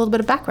give us a little bit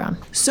of background.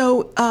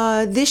 So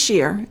this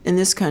year in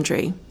this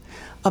country,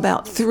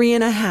 about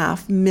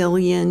 3.5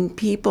 million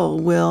people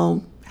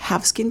will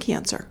have skin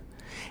cancer.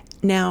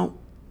 Now,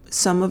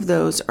 some of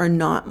those are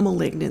not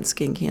malignant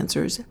skin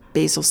cancers.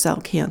 Basal cell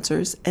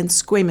cancers and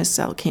squamous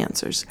cell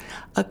cancers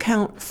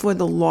account for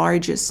the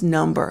largest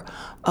number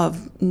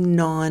of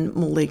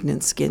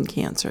non-malignant skin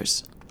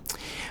cancers.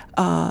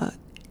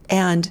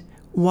 And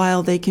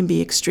while they can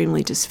be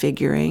extremely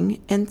disfiguring,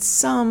 and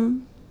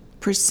some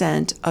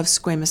percent of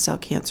squamous cell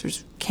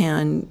cancers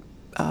can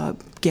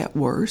get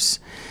worse,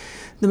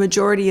 the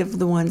majority of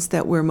the ones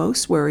that we're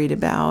most worried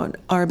about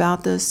are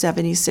about the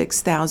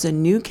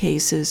 76,000 new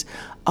cases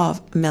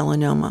of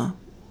melanoma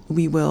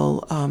we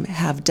will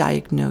have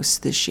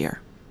diagnosed this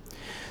year.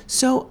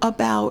 So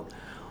about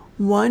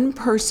one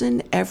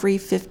person every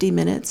 50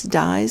 minutes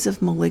dies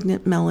of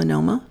malignant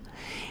melanoma.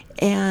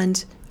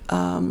 And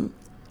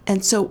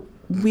so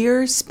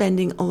we're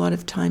spending a lot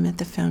of time at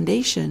the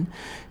foundation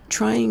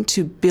trying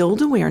to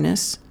build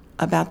awareness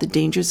about the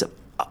dangers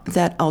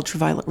that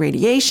ultraviolet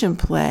radiation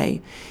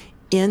play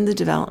in the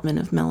development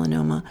of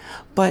melanoma,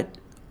 but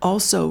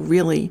also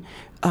really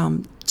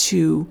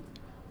to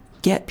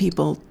get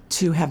people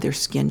to have their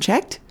skin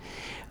checked.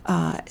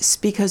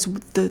 Because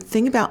the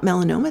thing about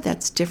melanoma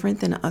that's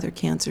different than other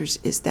cancers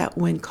is that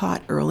when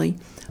caught early,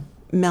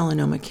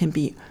 melanoma can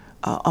be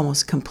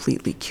almost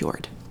completely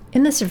cured.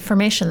 In this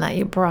information that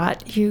you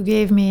brought, you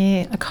gave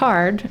me a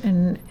card,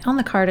 and on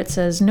the card it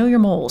says, "Know your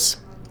moles."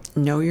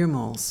 Know your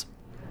moles.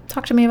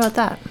 Talk to me about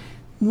that.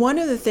 One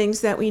of the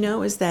things that we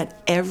know is that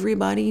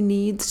everybody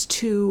needs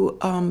to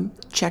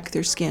check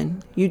their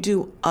skin. You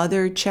do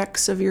other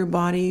checks of your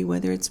body,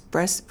 whether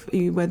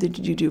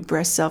you do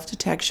breast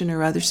self-detection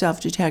or other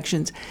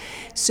self-detections.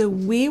 So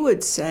we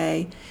would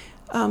say,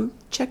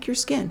 check your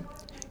skin.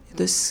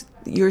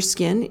 your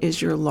skin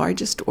is your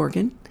largest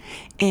organ,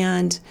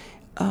 and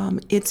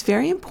it's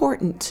very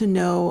important to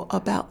know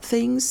about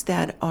things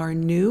that are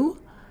new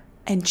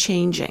and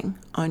changing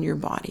on your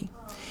body.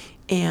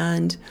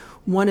 And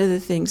one of the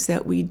things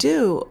that we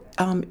do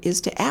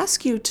is to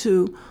ask you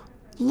to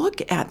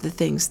look at the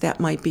things that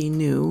might be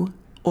new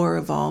or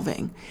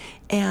evolving.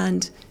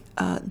 And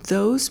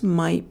those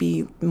might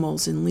be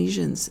moles and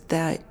lesions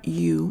that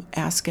you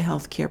ask a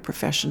healthcare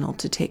professional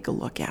to take a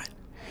look at.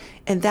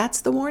 And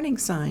that's the warning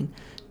sign.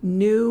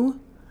 New,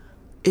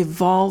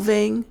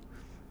 evolving,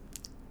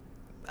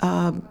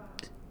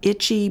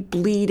 itchy,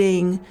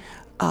 bleeding,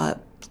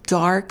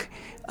 dark.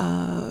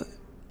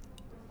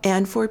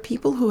 And for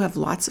people who have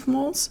lots of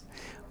moles,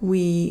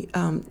 we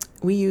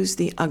use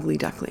the ugly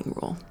duckling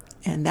rule.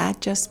 And that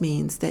just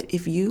means that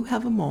if you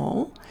have a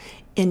mole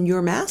in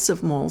your mass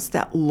of moles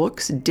that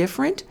looks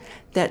different,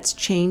 that's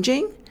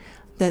changing,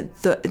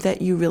 that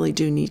you really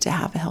do need to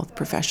have a health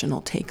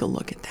professional take a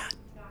look at that.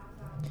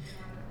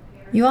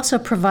 You also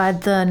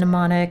provide the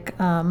mnemonic,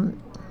 well,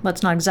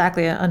 it's not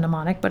exactly a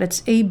mnemonic, but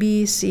it's A,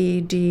 B, C,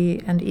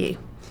 D, and E.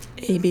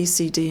 A, B,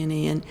 C, D, and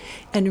E.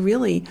 And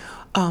really,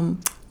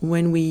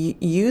 when we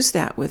use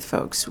that with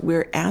folks,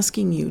 we're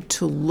asking you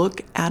to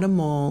look at a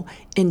mole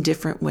in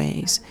different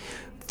ways.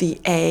 The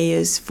A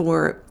is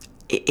for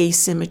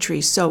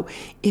asymmetry. So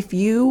if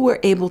you were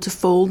able to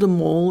fold a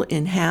mole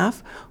in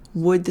half,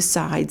 would the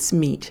sides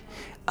meet?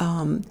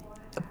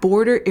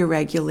 Border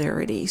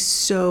irregularity.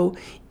 So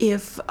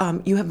if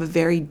you have a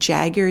very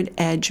jagged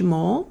edge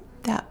mole,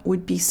 that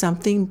would be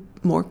something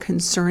more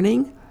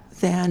concerning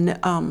than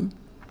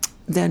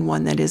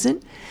one that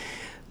isn't.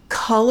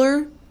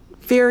 Color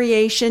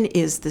variation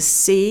is the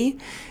C.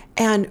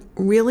 And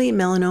really,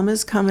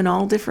 melanomas come in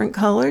all different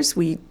colors.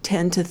 We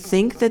tend to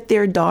think that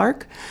they're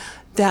dark,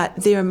 that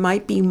there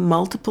might be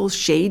multiple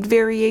shade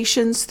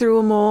variations through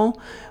a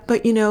mole,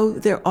 but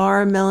there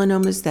are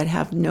melanomas that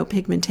have no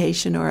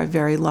pigmentation or are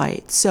very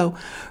light. So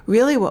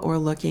really what we're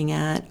looking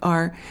at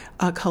are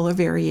color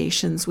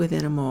variations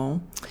within a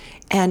mole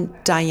and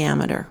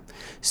diameter.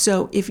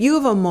 So if you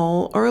have a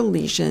mole or a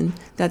lesion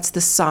that's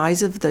the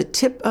size of the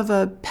tip of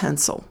a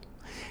pencil,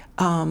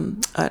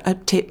 a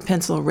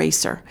pencil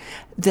eraser,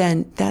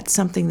 then that's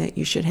something that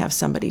you should have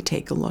somebody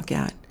take a look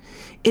at.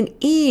 And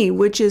E,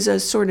 which is a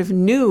sort of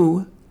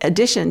new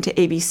addition to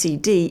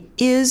ABCD,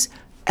 is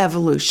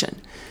evolution.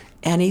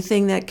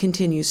 Anything that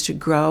continues to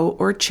grow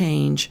or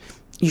change,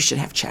 you should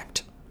have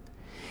checked.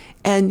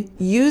 And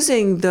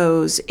using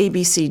those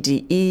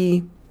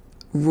ABCDE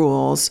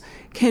rules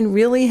can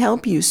really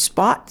help you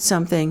spot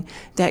something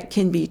that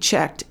can be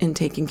checked and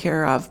taken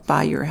care of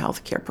by your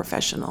healthcare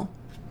professional.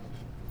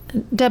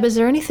 Deb, is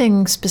there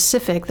anything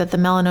specific that the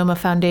Melanoma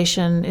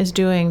Foundation is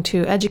doing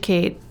to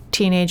educate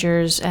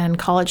teenagers and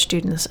college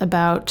students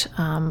about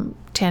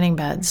tanning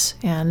beds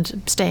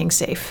and staying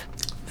safe?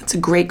 That's a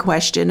great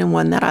question and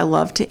one that I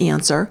love to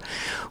answer.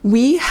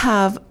 We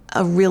have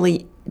a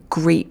really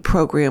great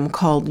program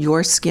called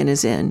Your Skin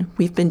is In.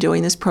 We've been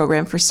doing this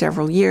program for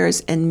several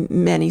years, and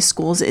many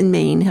schools in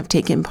Maine have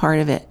taken part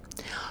of it.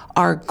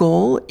 Our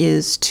goal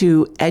is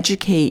to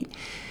educate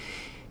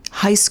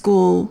high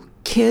school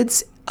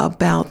kids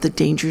about the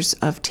dangers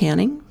of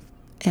tanning,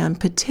 and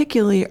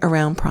particularly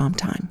around prom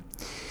time.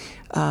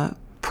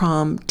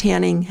 Prom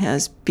tanning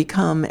has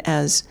become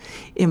as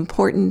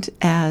important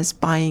as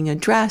buying a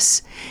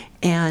dress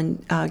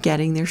and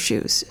getting their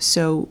shoes.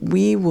 So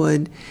we'd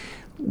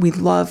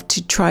love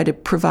to try to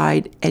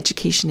provide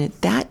education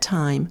at that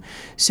time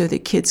so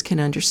that kids can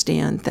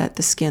understand that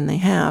the skin they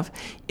have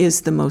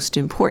is the most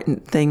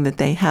important thing that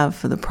they have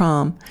for the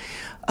prom.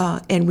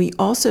 And we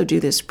also do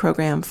this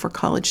program for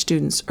college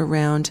students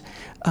around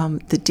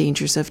the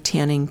dangers of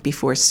tanning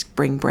before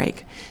spring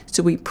break.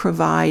 So we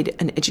provide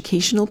an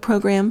educational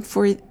program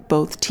for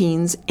both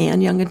teens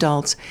and young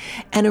adults,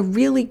 and a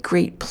really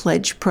great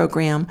pledge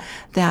program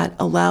that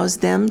allows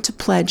them to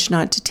pledge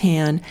not to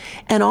tan,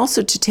 and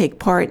also to take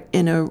part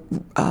in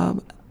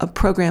a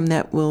program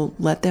that will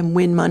let them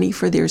win money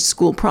for their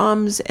school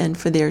proms and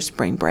for their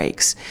spring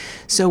breaks.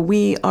 So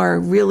we are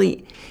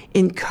really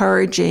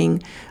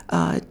encouraging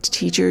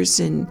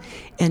teachers and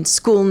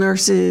school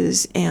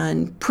nurses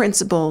and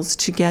principals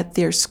to get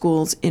their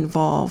schools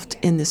involved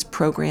in this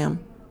program.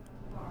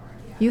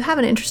 You have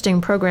an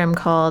interesting program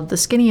called the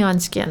Skinny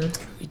on Skin.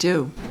 We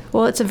do.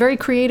 Well, it's a very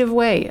creative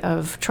way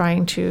of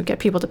trying to get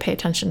people to pay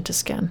attention to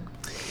skin.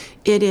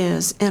 It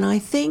is, and I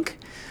think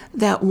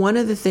that one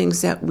of the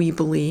things that we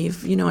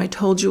believe, I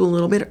told you a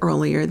little bit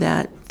earlier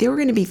that there were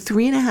going to be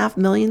 3.5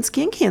 million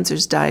skin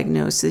cancers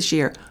diagnosed this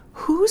year.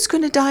 Who's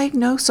going to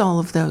diagnose all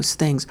of those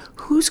things?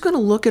 Who's going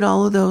to look at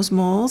all of those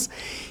moles?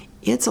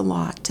 It's a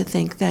lot to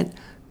think that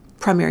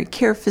primary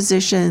care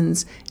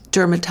physicians,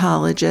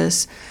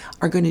 dermatologists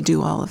are going to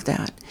do all of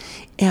that.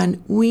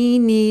 And we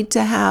need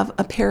to have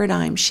a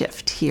paradigm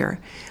shift here.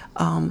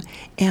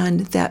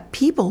 And that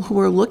people who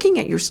are looking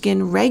at your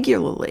skin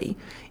regularly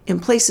in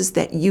places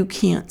that you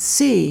can't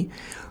see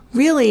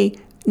really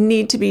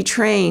need to be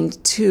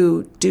trained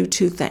to do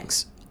two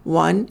things.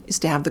 One is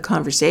to have the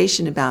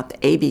conversation about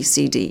the A, B,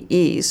 C, D,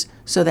 E's,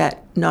 so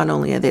that not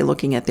only are they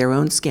looking at their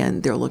own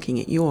skin, they're looking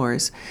at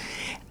yours,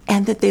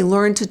 and that they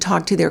learn to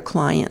talk to their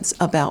clients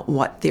about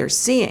what they're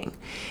seeing.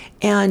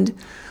 And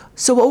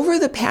so over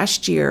the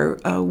past year,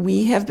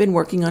 we have been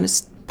working on a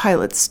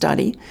pilot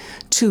study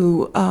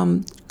to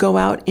go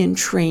out and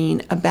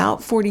train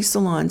about 40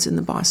 salons in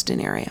the Boston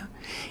area.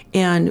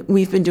 And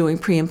we've been doing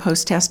pre and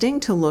post testing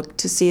to look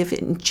to see if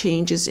it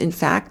changes, in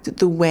fact,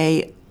 the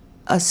way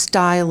a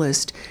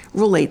stylist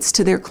relates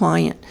to their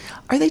client.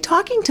 Are they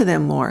talking to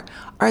them more?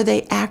 Are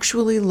they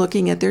actually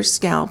looking at their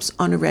scalps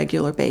on a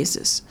regular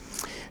basis?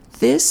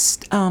 This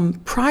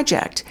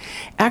project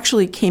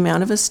actually came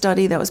out of a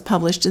study that was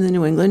published in the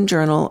New England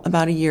Journal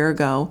about a year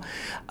ago,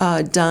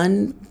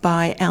 done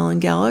by Alan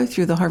Geller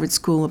through the Harvard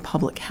School of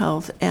Public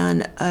Health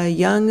and a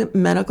young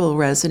medical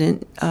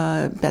resident,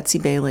 Betsy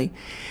Bailey.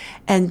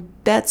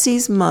 And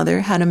Betsy's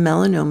mother had a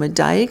melanoma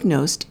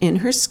diagnosed in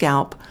her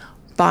scalp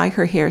by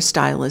her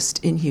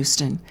hairstylist in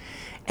Houston.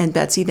 And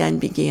Betsy then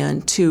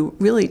began to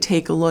really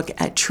take a look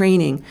at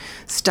training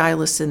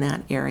stylists in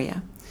that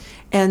area.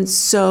 And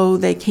so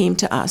they came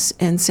to us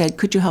and said,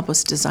 could you help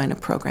us design a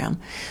program?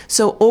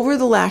 So over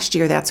the last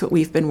year, that's what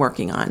we've been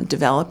working on,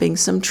 developing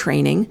some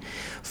training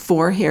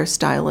for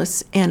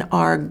hairstylists. And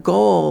our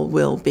goal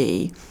will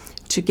be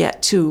to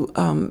get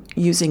to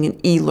using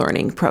an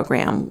e-learning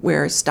program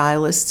where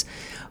stylists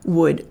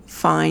would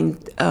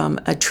find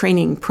a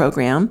training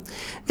program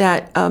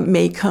that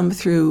may come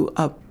through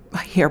a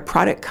hair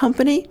product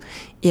company.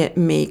 It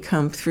may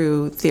come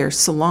through their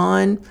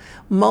salon,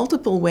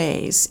 multiple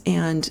ways.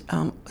 And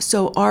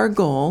so our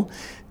goal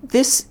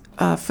this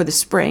for the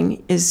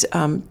spring is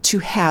to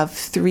have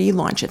 3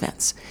 launch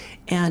events.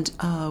 And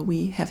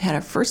we have had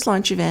our first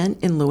launch event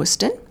in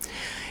Lewiston.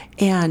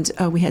 And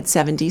we had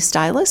 70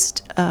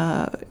 stylists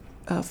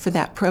for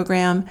that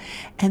program.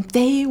 And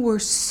they were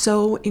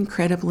so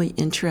incredibly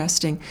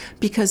interesting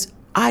because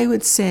I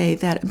would say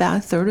that about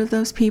a third of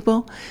those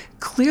people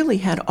clearly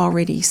had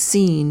already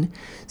seen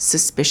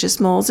suspicious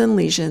moles and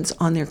lesions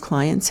on their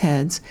clients'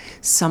 heads.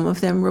 Some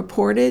of them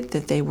reported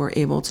that they were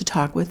able to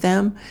talk with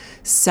them.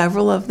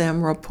 Several of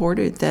them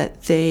reported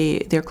that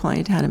their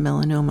client had a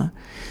melanoma.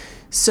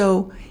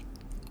 So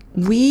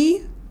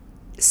we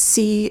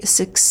see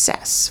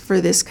success for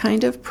this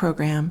kind of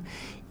program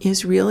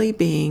is really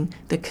being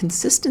the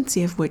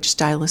consistency of which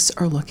stylists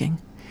are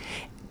looking.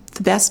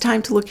 The best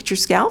time to look at your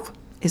scalp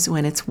is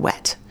when it's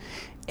wet.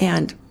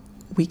 And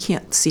we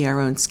can't see our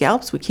own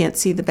scalps, we can't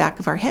see the back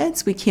of our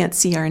heads, we can't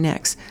see our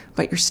necks,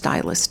 but your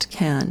stylist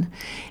can.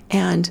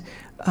 And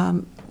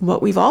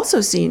what we've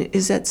also seen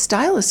is that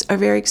stylists are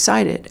very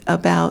excited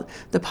about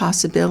the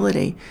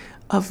possibility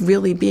of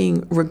really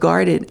being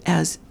regarded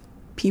as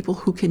people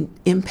who can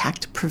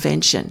impact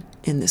prevention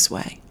in this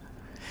way.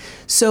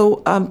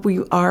 So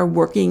we are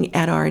working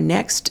at our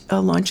next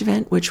launch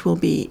event, which will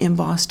be in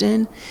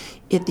Boston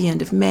at the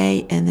end of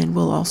May, and then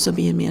we'll also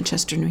be in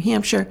Manchester, New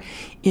Hampshire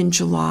in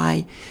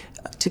July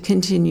to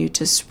continue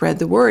to spread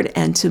the word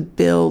and to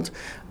build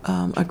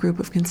a group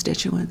of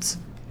constituents.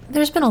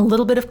 There's been a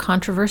little bit of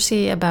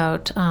controversy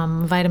about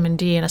vitamin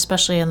D, and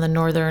especially in the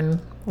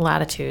northern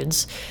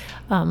latitudes.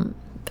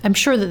 I'm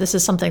sure that this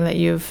is something that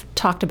you've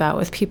talked about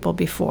with people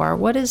before.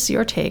 What is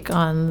your take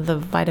on the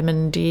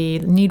vitamin D,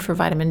 need for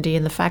vitamin D,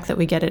 and the fact that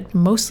we get it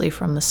mostly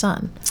from the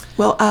sun?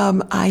 Well,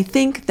 I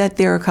think that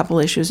there are a couple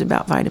issues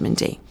about vitamin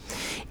D.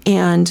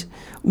 And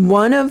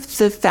one of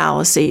the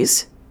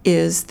fallacies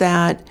is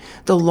that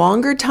the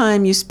longer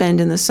time you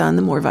spend in the sun,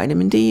 the more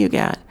vitamin D you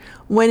get,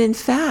 when in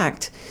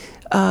fact,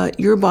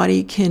 your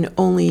body can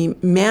only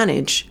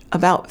manage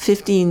about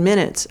 15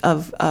 minutes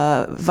of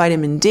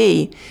vitamin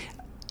D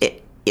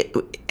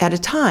at a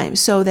time,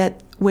 so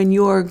that when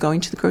you're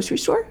going to the grocery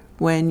store,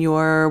 when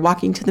you're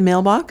walking to the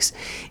mailbox,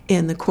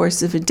 in the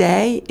course of a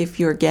day, if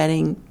you're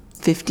getting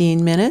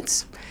 15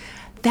 minutes,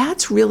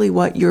 that's really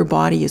what your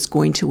body is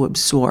going to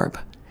absorb.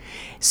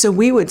 So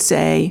we would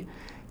say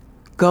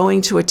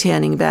going to a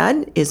tanning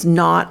bed is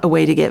not a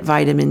way to get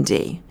vitamin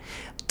D.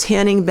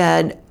 Tanning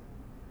bed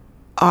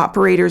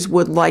operators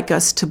would like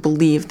us to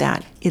believe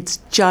that. It's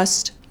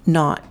just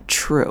not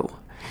true.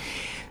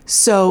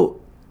 So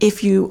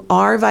if you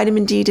are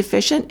vitamin D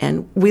deficient,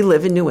 and we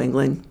live in New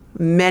England,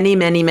 many,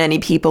 many, many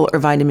people are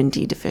vitamin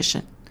D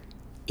deficient.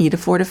 Eat a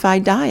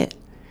fortified diet.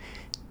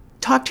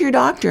 Talk to your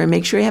doctor and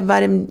make sure you have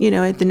vitamin,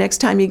 the next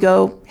time you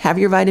go, have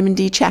your vitamin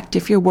D checked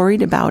if you're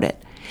worried about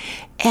it.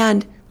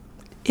 And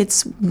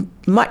it's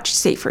much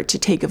safer to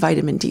take a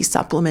vitamin D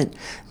supplement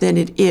than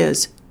it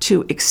is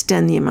to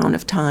extend the amount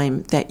of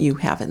time that you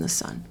have in the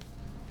sun.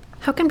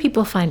 How can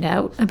people find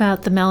out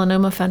about the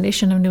Melanoma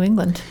Foundation of New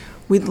England?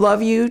 We'd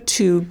love you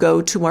to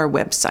go to our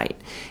website.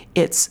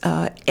 It's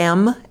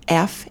mfne.org,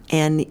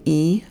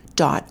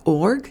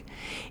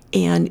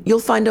 and you'll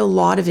find a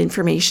lot of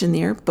information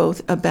there,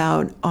 both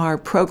about our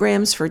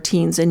programs for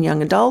teens and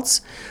young adults,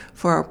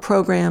 for our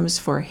programs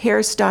for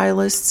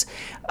hairstylists,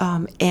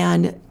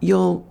 and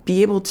you'll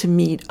be able to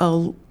meet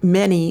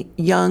many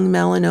young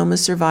melanoma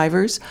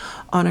survivors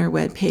on our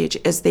webpage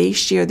as they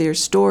share their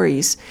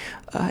stories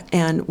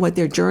and what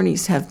their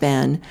journeys have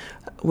been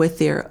with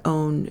their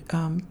own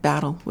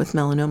battle with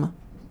melanoma.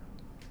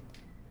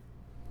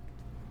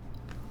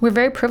 We're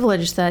very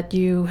privileged that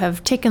you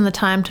have taken the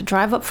time to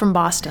drive up from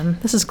Boston.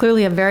 This is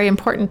clearly a very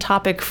important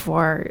topic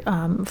for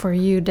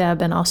you,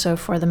 Deb, and also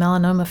for the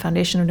Melanoma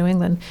Foundation of New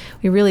England.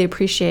 We really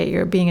appreciate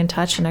your being in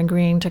touch and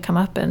agreeing to come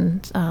up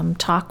and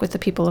talk with the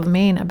people of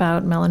Maine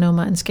about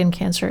melanoma and skin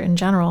cancer in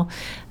general.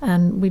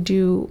 And we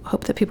do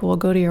hope that people will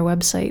go to your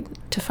website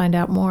to find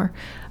out more.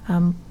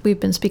 We've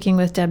been speaking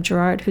with Deb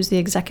Gerard, who's the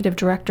Executive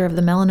Director of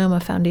the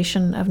Melanoma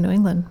Foundation of New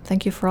England.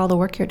 Thank you for all the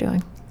work you're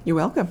doing. You're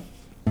welcome.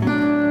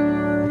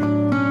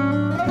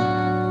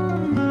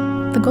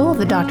 The goal of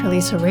the Dr.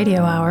 Lisa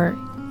Radio Hour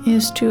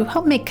is to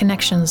help make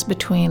connections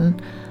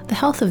between the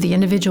health of the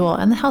individual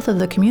and the health of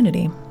the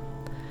community.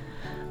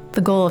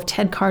 The goal of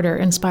Ted Carter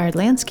Inspired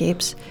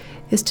Landscapes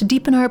is to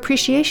deepen our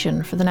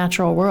appreciation for the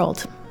natural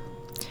world.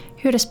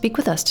 Here to speak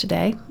with us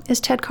today is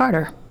Ted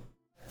Carter.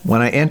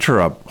 When I enter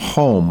a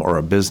home or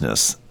a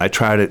business, I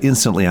try to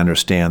instantly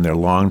understand their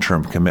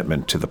long-term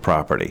commitment to the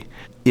property.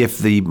 If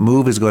the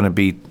move is going to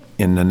be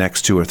in the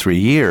next 2 or 3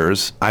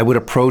 years, I would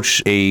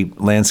approach a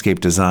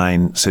landscape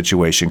design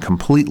situation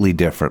completely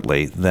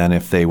differently than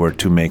if they were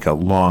to make a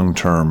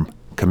long-term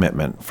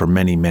commitment for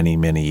many, many,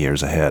 many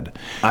years ahead.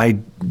 I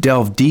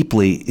delve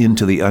deeply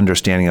into the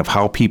understanding of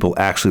how people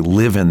actually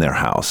live in their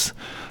house,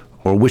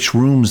 or which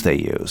rooms they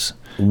use.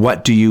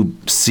 What do you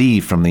see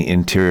from the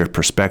interior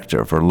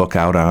perspective or look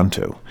out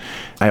onto?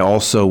 I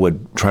also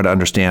would try to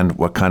understand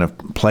what kind of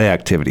play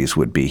activities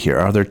would be here.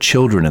 Are there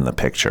children in the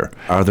picture?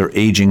 Are there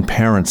aging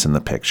parents in the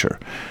picture?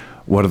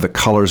 What are the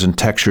colors and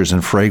textures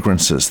and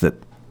fragrances that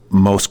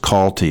most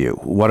call to you?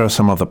 What are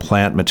some of the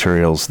plant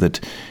materials that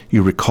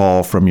you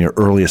recall from your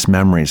earliest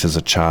memories as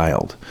a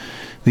child?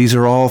 These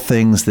are all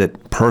things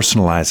that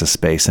personalize a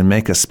space and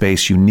make a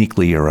space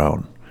uniquely your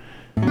own.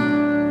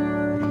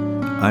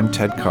 I'm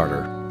Ted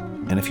Carter,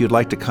 and if you'd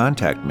like to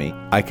contact me,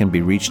 I can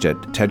be reached at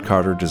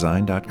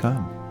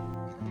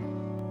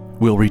tedcarterdesign.com.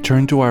 We'll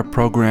return to our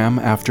program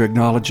after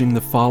acknowledging the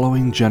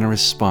following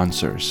generous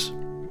sponsors.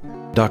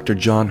 Dr.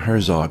 John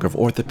Herzog of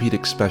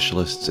Orthopedic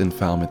Specialists in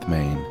Falmouth,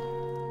 Maine.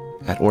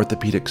 At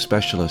Orthopedic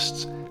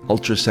Specialists,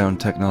 ultrasound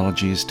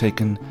technology is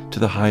taken to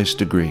the highest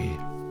degree.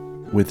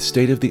 With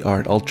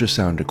state-of-the-art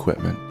ultrasound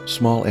equipment,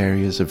 small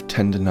areas of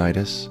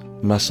tendinitis,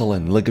 muscle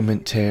and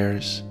ligament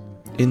tears,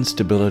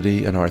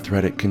 instability, and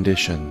arthritic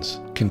conditions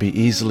can be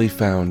easily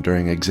found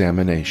during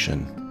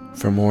examination.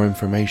 For more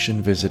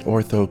information, visit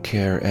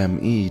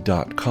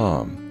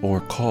orthocareme.com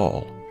or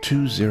call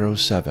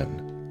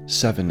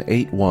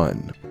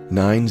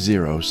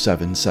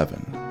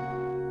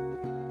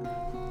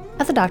 207-781-9077.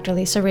 At the Dr.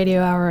 Lisa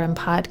Radio Hour and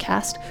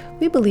Podcast,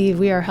 we believe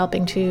we are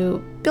helping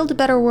to build a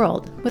better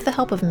world with the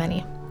help of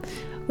many.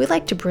 We'd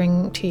like to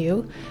bring to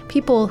you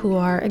people who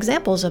are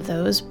examples of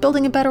those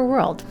building a better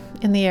world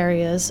in the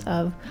areas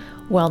of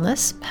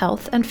wellness,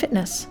 health, and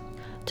fitness.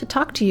 To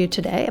talk to you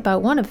today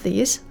about one of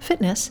these,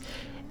 fitness,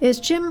 is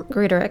Jim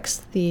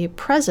Greatorex, the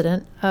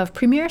president of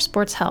Premier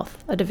Sports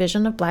Health, a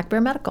division of Black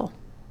Bear Medical.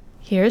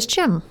 Here's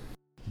Jim.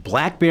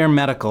 Black Bear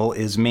Medical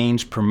is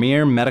Maine's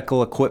premier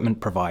medical equipment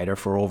provider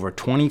for over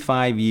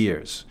 25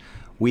 years.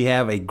 We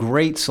have a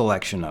great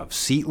selection of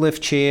seat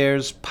lift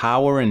chairs,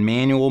 power and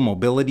manual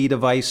mobility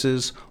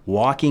devices,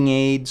 walking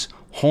aids,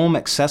 home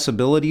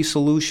accessibility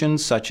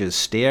solutions such as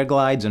stair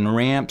glides and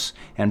ramps,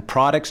 and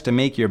products to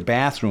make your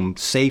bathroom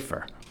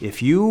safer.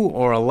 If you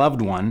or a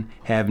loved one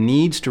have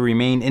needs to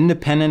remain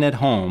independent at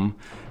home,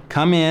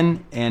 come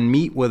in and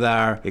meet with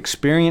our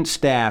experienced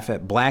staff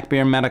at Black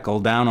Bear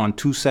Medical down on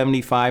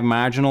 275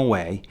 Marginal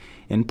Way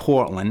in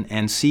Portland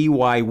and see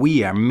why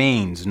we are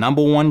Maine's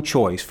 #1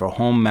 choice for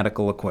home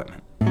medical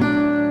equipment.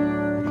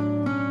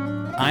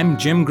 I'm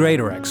Jim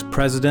Greatorex,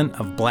 president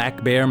of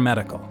Black Bear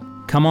Medical.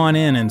 Come on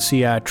in and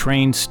see our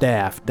trained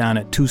staff down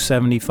at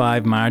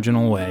 275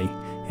 Marginal Way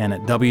and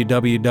at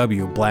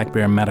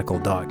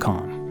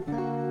www.blackbearmedical.com.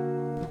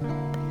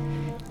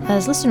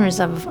 As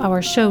listeners of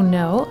our show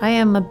know, I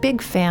am a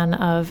big fan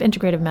of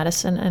integrative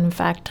medicine, and in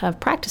fact have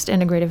practiced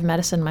integrative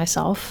medicine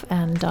myself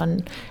and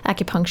done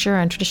acupuncture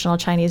and traditional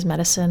Chinese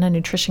medicine and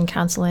nutrition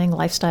counseling,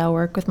 lifestyle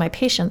work with my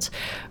patients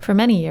for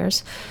many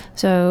years.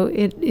 So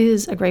it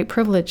is a great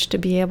privilege to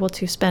be able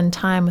to spend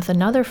time with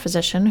another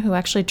physician who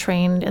actually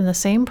trained in the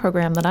same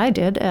program that I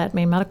did at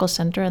Maine Medical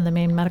Center and the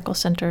Maine Medical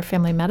Center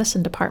Family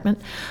Medicine Department,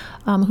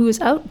 who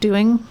is out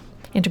doing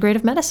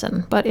integrative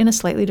medicine, but in a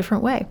slightly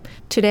different way.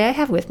 Today I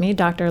have with me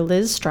Dr.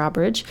 Liz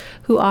Strawbridge,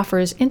 who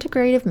offers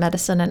integrative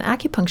medicine and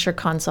acupuncture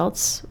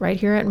consults right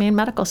here at Maine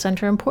Medical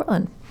Center in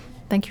Portland.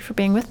 Thank you for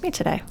being with me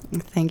today.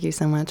 Thank you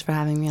so much for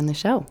having me on the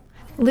show.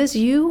 Liz,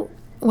 you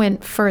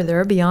went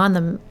further beyond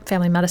the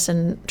family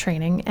medicine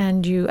training,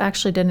 and you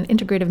actually did an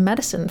integrative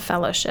medicine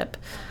fellowship,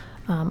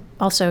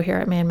 also here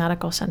at Maine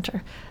Medical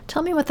Center.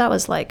 Tell me what that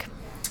was like.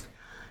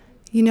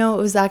 You know,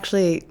 it was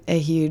actually a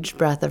huge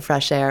breath of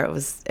fresh air.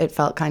 It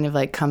felt kind of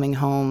like coming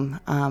home.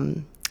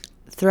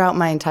 Throughout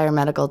my entire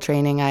medical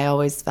training, I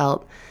always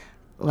felt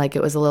like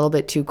it was a little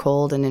bit too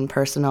cold and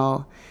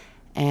impersonal.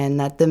 and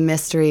that the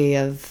mystery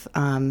of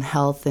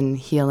health and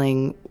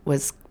healing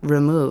was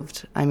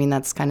removed. I mean,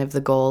 that's kind of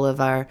the goal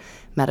of our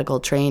medical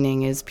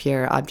training, is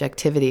pure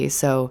objectivity.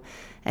 So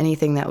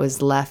anything that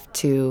was left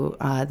to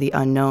the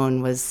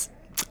unknown was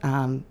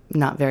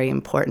not very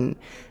important.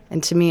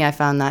 And to me, I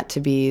found that to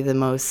be the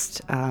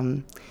most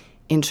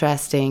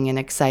interesting and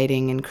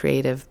exciting and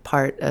creative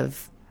part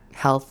of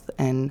health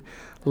and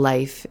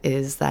life,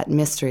 is that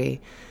mystery.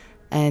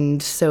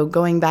 And so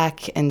going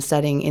back and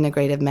studying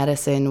integrative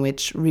medicine,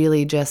 which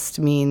really just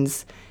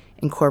means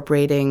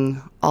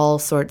incorporating all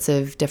sorts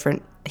of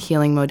different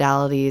healing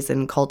modalities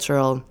and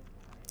cultural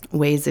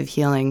ways of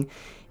healing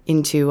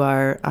into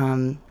our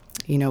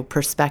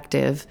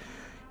perspective,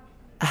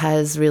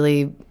 has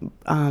really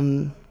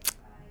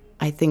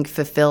I think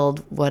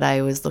fulfilled what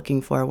I was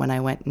looking for when I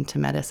went into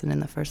medicine in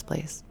the first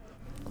place.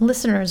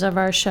 Listeners of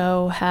our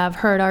show have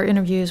heard our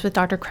interviews with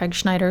Dr. Craig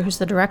Schneider, who's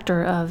the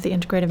director of the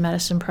Integrative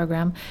Medicine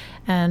Program,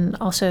 and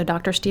also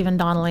Dr. Stephen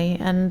Donnelly,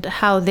 and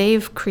how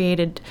they've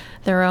created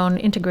their own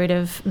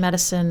integrative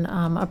medicine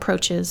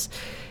approaches.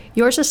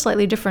 Yours is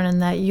slightly different in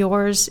that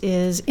yours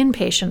is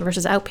inpatient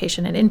versus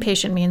outpatient, and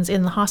inpatient means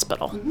in the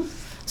hospital. Mm-hmm.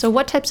 So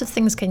what types of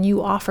things can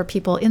you offer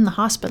people in the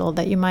hospital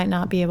that you might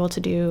not be able to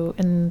do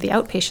in the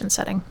outpatient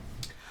setting?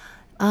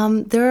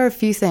 There are a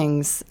few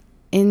things.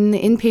 In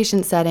the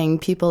inpatient setting,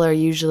 people are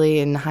usually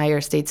in higher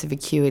states of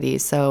acuity,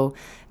 so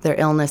their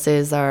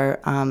illnesses are,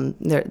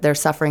 they're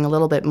suffering a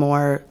little bit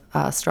more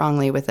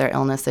strongly with their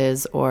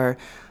illnesses, or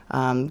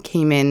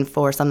came in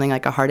for something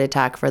like a heart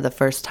attack for the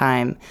first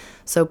time.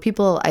 So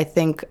people, I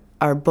think,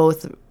 are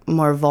both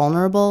more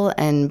vulnerable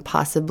and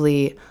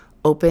possibly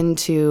open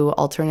to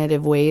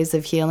alternative ways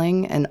of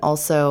healing, and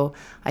also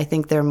I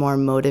think they're more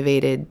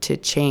motivated to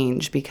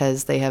change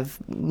because they have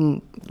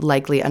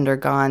likely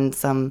undergone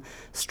some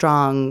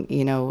strong,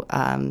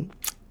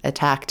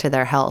 attack to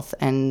their health,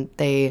 and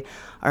they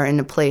are in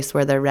a place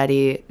where they're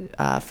ready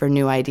for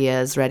new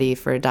ideas, ready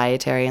for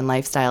dietary and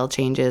lifestyle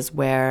changes,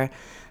 where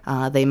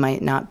they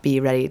might not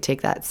be ready to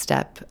take that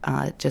step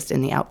just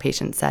in the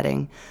outpatient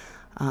setting.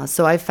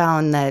 So I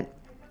found that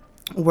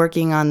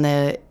working on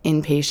the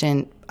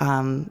inpatient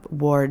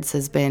wards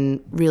has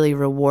been really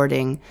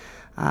rewarding,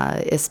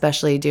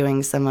 especially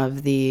doing some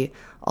of the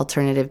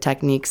alternative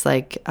techniques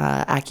like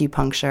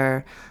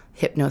acupuncture,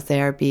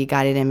 hypnotherapy,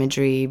 guided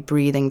imagery,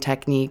 breathing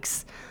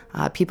techniques.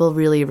 People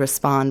really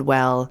respond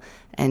well,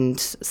 and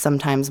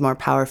sometimes more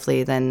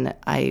powerfully than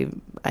I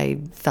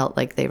felt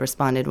like they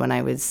responded when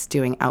I was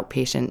doing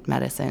outpatient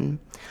medicine.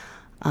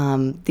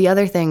 The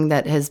other thing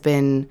that has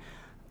been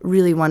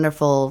really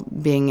wonderful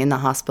being in the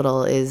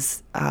hospital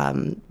is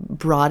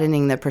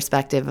broadening the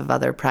perspective of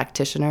other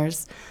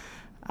practitioners,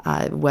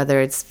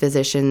 whether it's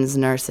physicians,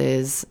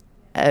 nurses.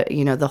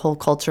 The whole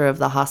culture of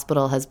the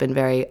hospital has been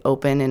very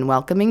open and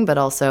welcoming, but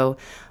also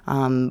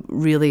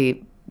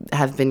really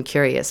have been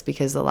curious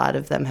because a lot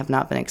of them have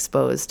not been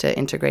exposed to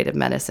integrative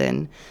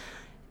medicine.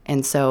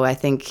 And so I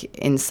think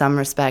in some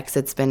respects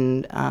it's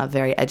been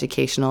very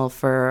educational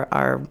for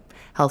our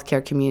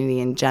healthcare community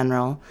in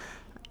general.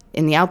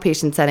 In the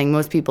outpatient setting,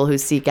 most people who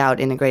seek out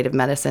integrative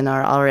medicine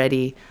are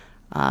already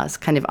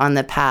kind of on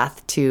the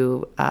path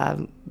to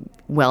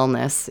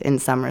wellness in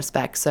some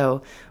respects.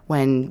 So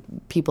when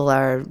people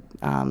are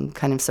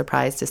kind of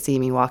surprised to see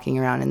me walking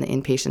around in the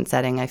inpatient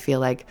setting, I feel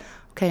like,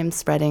 okay, I'm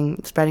spreading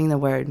the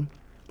word.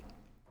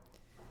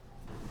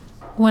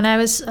 When I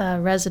was a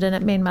resident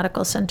at Maine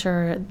Medical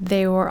Center,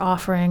 they were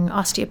offering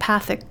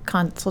osteopathic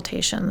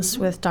consultations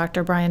with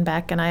Dr. Brian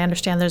Beck, and I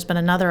understand there's been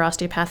another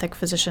osteopathic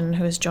physician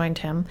who has joined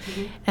him.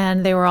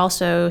 And they were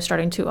also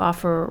starting to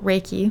offer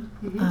Reiki,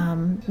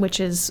 which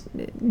is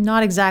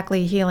not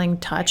exactly healing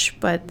touch,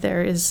 but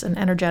there is an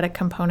energetic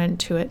component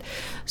to it.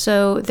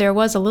 So there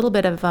was a little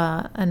bit of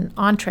an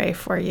entree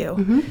for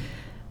you.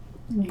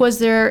 Was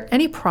there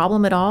any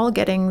problem at all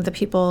getting the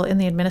people in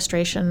the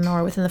administration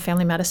or within the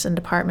family medicine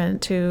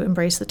department to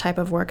embrace the type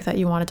of work that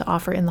you wanted to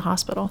offer in the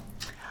hospital?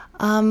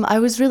 I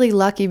was really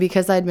lucky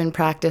because I'd been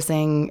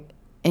practicing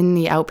in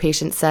the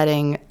outpatient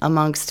setting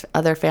amongst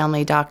other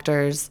family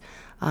doctors.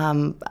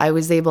 I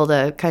was able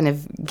to kind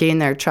of gain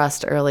their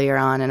trust earlier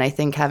on, and I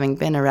think having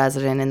been a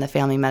resident in the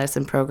family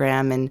medicine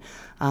program and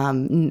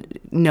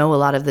know a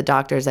lot of the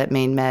doctors at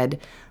Maine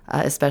Med,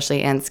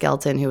 especially Ann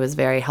Skelton, who was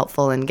very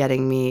helpful in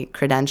getting me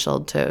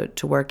credentialed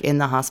to work in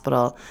the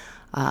hospital.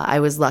 I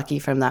was lucky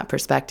from that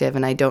perspective,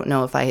 and I don't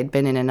know if I had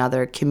been in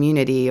another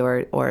community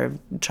or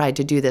tried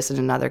to do this in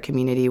another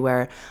community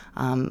where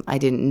I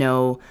didn't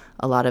know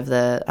a lot of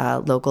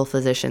the local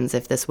physicians,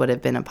 if this would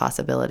have been a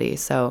possibility.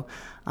 So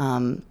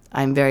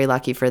I'm very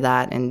lucky for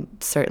that, and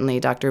certainly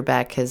Dr.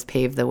 Beck has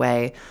paved the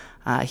way.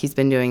 He's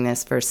been doing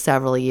this for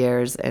several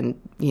years and,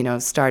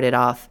 started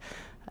off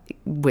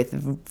with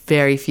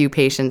very few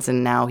patients,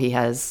 and now he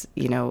has,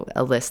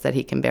 a list that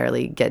he can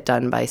barely get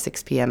done by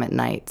 6 p.m. at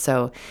night.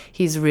 So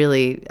he's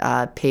really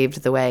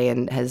paved the way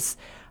and has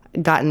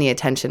gotten the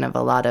attention of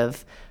a lot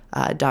of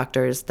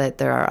doctors that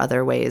there are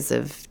other ways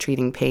of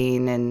treating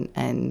pain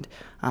and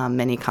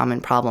many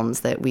common problems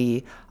that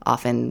we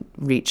often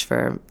reach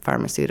for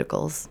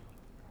pharmaceuticals.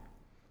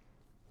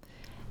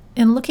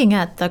 In looking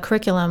at the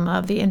curriculum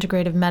of the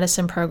integrative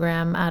medicine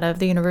program out of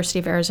the University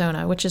of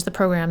Arizona, which is the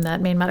program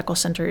that Maine Medical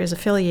Center is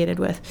affiliated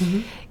with,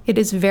 it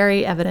is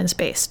very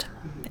evidence-based.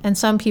 And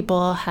some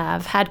people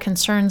have had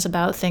concerns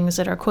about things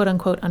that are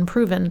quote-unquote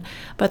unproven,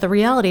 but the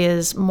reality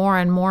is more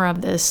and more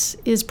of this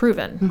is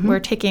proven.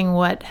 We're taking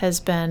what has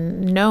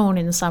been known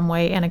in some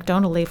way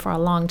anecdotally for a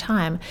long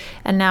time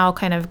and now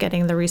kind of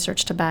getting the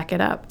research to back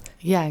it up.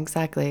 Yeah,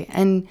 exactly.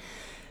 And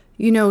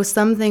you know,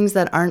 some things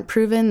that aren't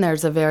proven,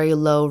 there's a very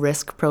low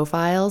risk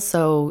profile.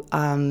 So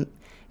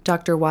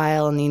Dr.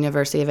 Weil and the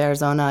University of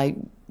Arizona,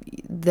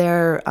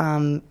 their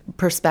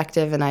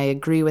perspective, and I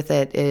agree with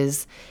it,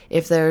 is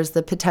if there's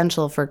the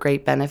potential for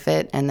great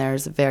benefit and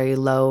there's very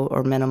low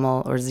or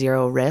minimal or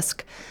zero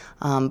risk,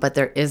 but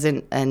there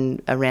isn't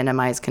a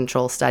randomized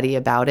control study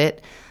about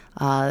it,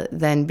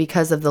 then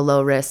because of the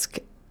low risk,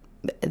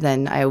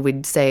 then I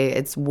would say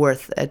it's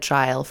worth a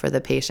trial for the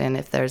patient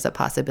if there's a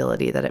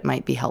possibility that it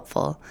might be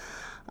helpful.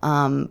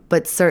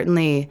 But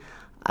certainly,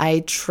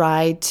 I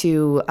try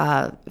to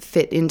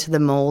fit into the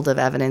mold of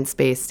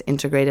evidence-based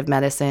integrative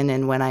medicine,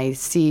 and when I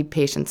see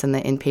patients in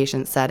the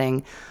inpatient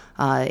setting,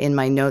 in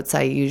my notes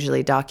I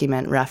usually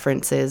document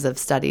references of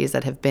studies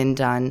that have been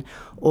done,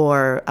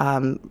 or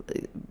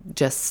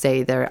just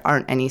say there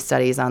aren't any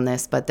studies on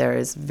this, but there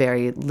is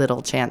very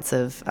little chance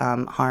of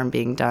harm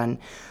being done,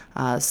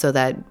 so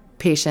that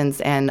patients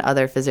and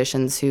other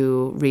physicians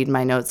who read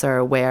my notes are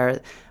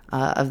aware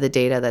of the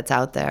data that's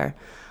out there.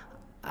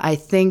 I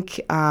think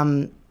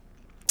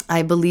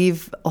I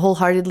believe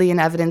wholeheartedly in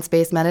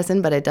evidence-based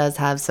medicine, but it does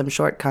have some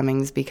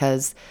shortcomings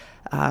because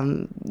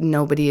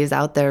nobody is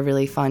out there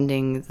really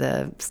funding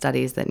the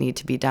studies that need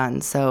to be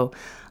done. So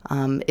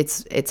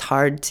it's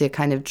hard to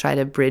kind of try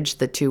to bridge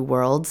the two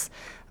worlds.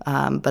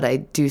 But I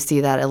do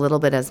see that a little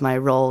bit as my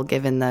role,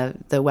 given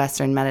the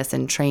Western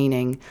medicine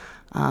training.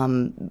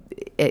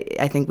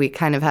 I think we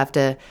kind of have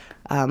to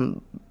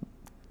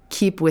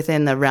keep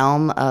within the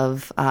realm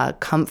of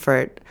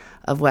comfort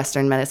of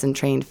Western medicine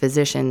trained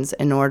physicians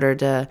in order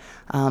to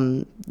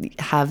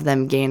have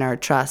them gain our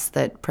trust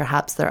that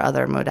perhaps there are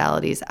other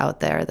modalities out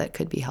there that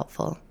could be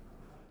helpful.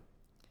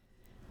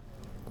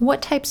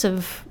 What types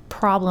of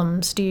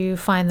problems do you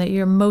find that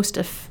you're most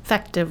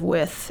effective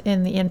with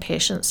in the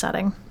inpatient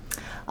setting?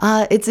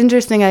 It's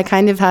interesting. I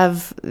kind of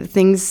have,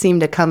 things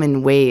seem to come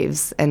in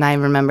waves. And I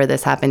remember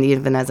this happened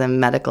even as a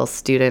medical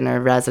student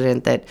or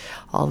resident, that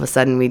all of a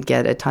sudden we'd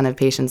get a ton of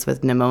patients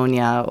with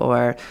pneumonia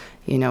or,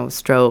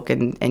 stroke,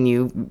 and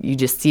you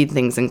just see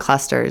things in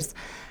clusters.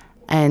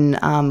 And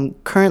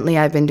currently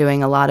I've been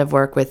doing a lot of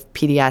work with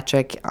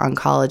pediatric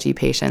oncology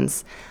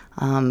patients.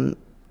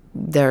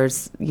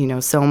 There's,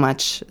 so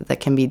much that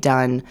can be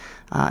done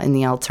in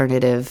the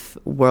alternative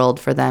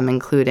world for them,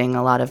 including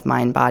a lot of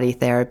mind-body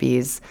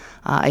therapies.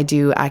 I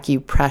do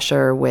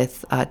acupressure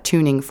with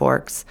tuning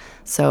forks.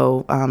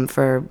 So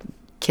for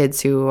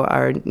kids who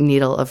are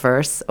needle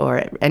averse,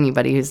 or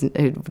anybody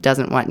who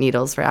doesn't want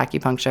needles for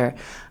acupuncture,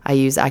 I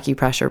use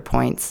acupressure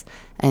points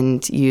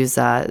and use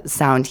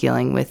sound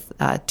healing with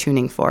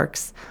tuning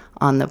forks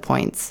on the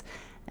points.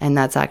 And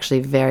that's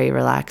actually very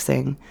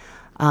relaxing.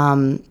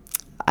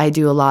 I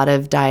do a lot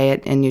of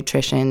diet and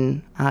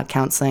nutrition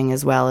counseling,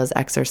 as well as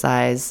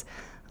exercise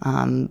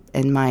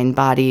and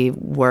mind-body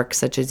work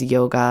such as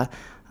yoga.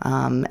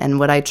 And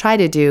what I try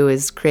to do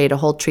is create a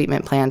whole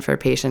treatment plan for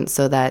patients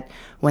so that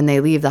when they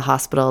leave the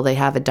hospital, they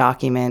have a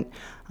document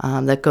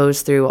that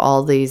goes through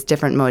all these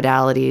different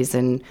modalities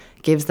and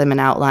gives them an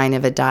outline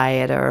of a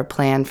diet or a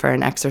plan for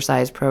an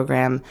exercise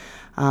program,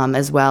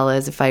 as well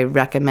as if I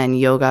recommend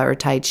yoga or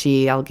Tai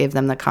Chi, I'll give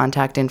them the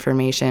contact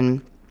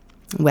information,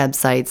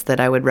 websites that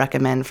I would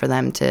recommend for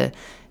them to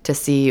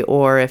see,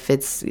 or if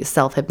it's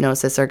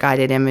self-hypnosis or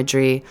guided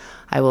imagery,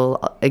 I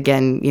will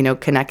again,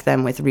 connect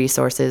them with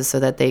resources so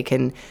that they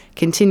can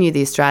continue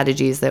these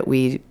strategies that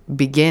we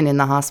begin in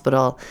the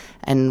hospital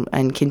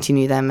and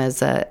continue them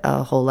as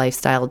a whole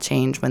lifestyle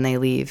change when they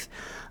leave.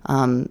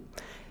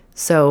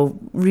 So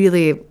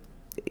really,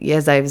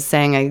 as I was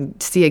saying, I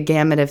see a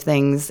gamut of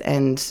things,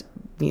 and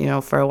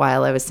for a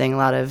while I was seeing a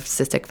lot of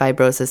cystic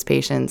fibrosis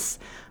patients,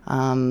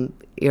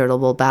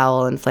 irritable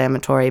bowel,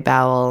 inflammatory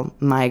bowel,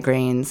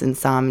 migraines,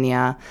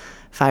 insomnia,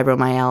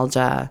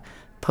 fibromyalgia,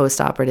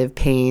 postoperative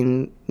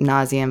pain,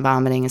 nausea and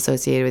vomiting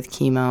associated with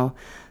chemo.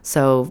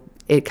 So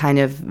it kind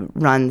of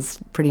runs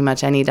pretty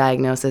much any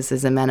diagnosis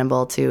is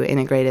amenable to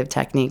integrative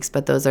techniques,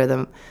 but those are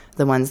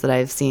the ones that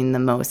I've seen the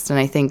most. And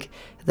I think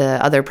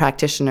the other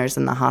practitioners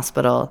in the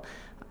hospital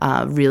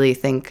really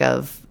think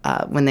of,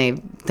 when they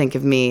think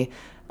of me,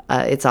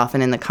 it's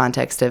often in the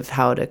context of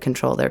how to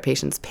control their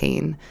patient's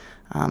pain.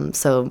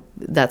 So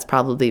that's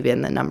probably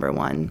been the number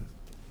one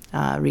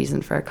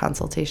reason for a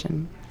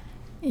consultation.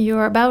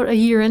 You're about a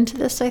year into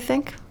this, I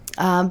think?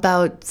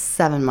 About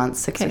 7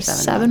 months, 6 or 7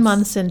 months. 7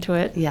 months into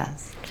it.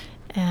 Yes.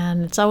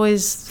 And it's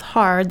always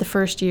hard the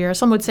first year.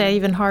 Some would say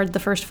even hard the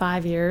first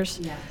 5 years.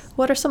 Yes.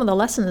 What are some of the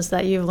lessons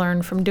that you've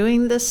learned from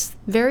doing this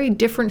very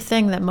different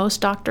thing that most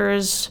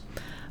doctors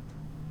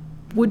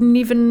wouldn't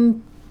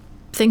even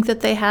think that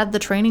they had the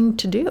training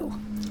to do?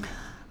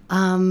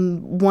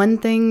 One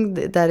thing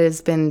that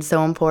has been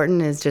so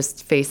important is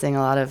just facing a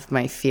lot of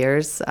my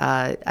fears.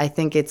 I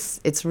think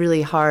it's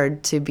really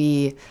hard to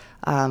be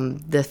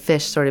the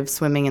fish sort of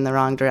swimming in the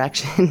wrong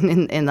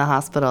direction in the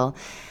hospital.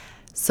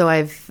 So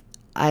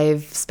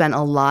I've spent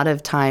a lot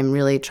of time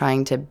really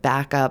trying to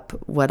back up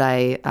what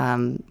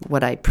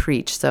I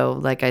preach. So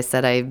like I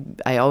said,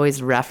 I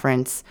always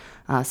reference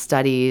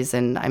studies,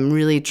 and I'm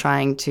really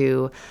trying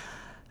to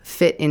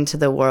fit into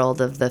the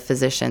world of the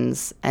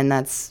physicians, and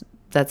that's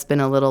been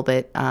a little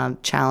bit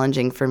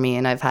challenging for me,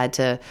 and I've had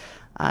to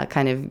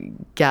kind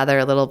of gather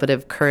a little bit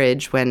of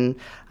courage when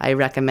I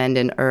recommend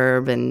an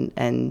herb,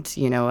 and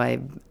you know,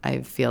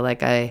 I feel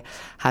like I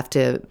have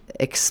to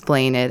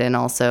explain it and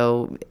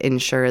also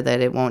ensure that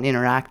it won't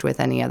interact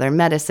with any other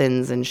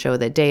medicines and show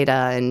the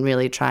data and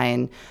really try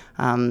and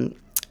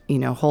you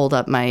know, hold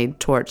up my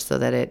torch so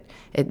that it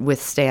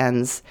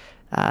withstands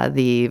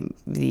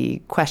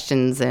the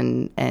questions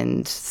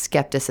and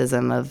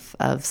skepticism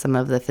of some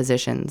of the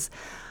physicians.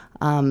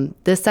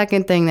 The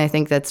second thing I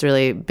think that's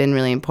really been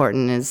really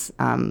important is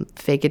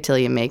fake it till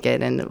you make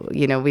it. And,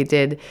 you know, we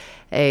did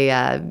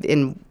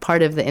in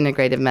part of the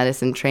integrative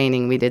medicine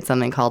training, we did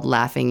something called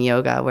laughing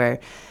yoga, where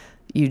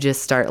you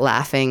just start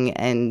laughing,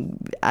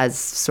 and as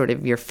sort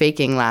of you're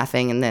faking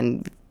laughing, and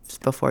then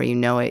before you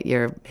know it,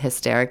 you're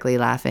hysterically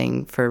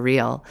laughing for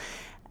real.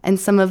 And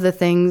some of the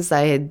things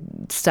I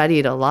had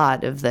studied a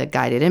lot of the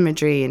guided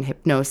imagery and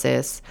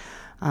hypnosis.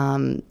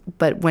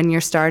 But when you're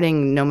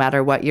starting, no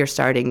matter what you're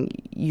starting,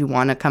 you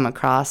want to come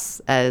across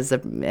as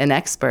an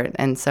expert.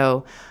 And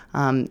so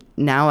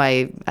now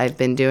I've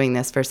been doing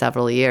this for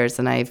several years,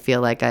 and I feel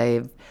like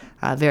I'm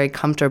very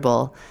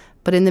comfortable.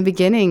 But in the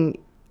beginning,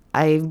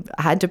 I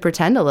had to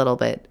pretend a little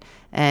bit.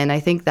 And I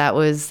think that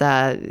was,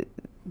 I'm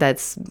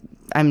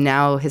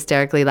now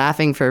hysterically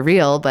laughing for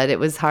real, but it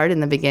was hard in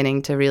the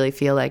beginning to really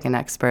feel like an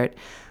expert.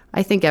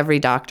 I think every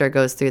doctor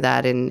goes through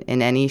that in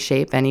any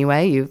shape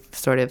anyway. You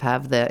sort of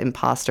have the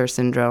imposter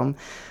syndrome.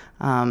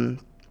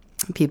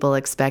 People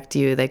expect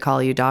you, they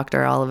call you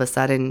doctor all of a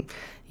sudden.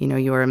 You know,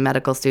 you were a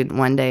medical student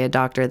one day, a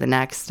doctor the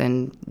next,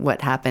 and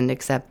what happened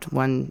except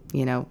one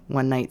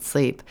night's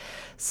sleep.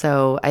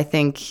 So I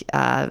think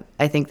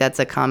that's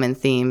a common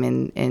theme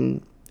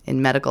in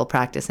medical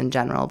practice in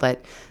general,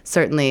 but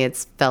certainly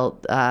it's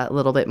felt a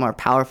little bit more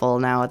powerful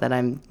now that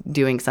I'm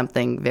doing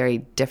something very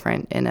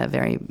different in a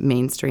very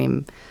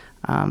mainstream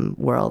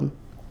world.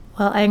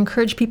 Well, I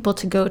encourage people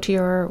to go to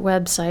your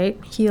website,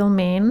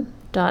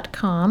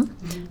 healmaine.com,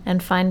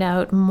 and find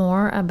out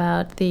more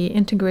about the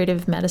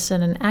integrative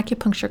medicine and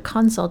acupuncture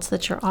consults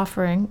that you're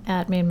offering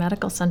at Maine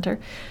Medical Center.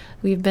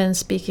 We've been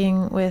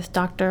speaking with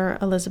Dr.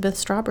 Elizabeth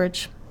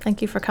Strawbridge.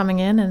 Thank you for coming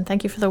in, and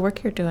thank you for the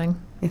work you're doing.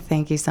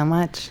 Thank you so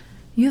much.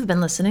 You've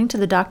been listening to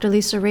the Dr.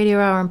 Lisa Radio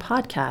Hour and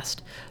Podcast,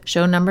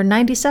 show number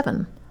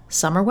 97,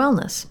 Summer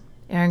Wellness,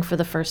 airing for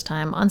the first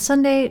time on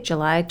Sunday,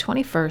 July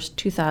 21st,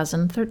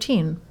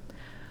 2013.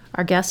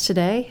 Our guests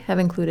today have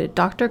included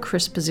Dr.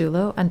 Chris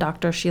Pizzullo and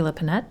Dr. Sheila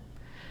Panett,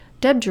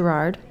 Deb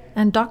Gerard,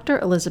 and Dr.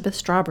 Elizabeth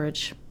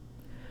Strawbridge.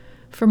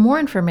 For more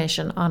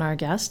information on our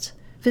guests,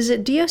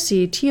 visit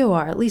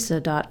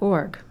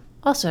doctorlisa.org.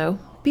 Also,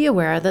 be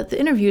aware that the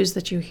interviews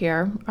that you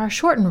hear are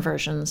shortened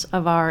versions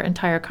of our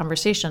entire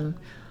conversation.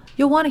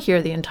 You'll want to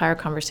hear the entire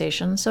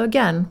conversation, so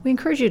again, we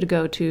encourage you to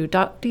go to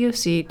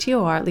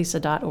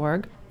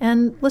doctorlisa.org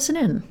and listen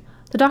in.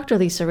 The Dr.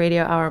 Lisa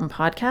Radio Hour and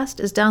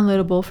Podcast is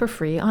downloadable for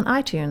free on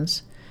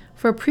iTunes.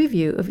 For a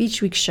preview of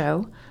each week's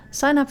show,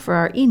 sign up for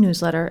our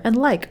e-newsletter and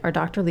like our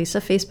Dr. Lisa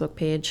Facebook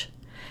page.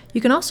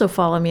 You can also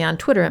follow me on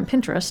Twitter and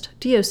Pinterest,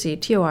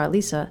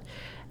 DOCTORLisa,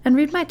 and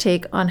read my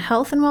take on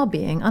health and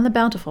well-being on the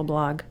Bountiful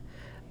blog,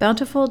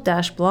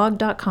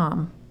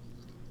 bountiful-blog.com.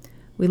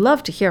 We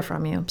love to hear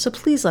from you, so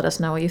please let us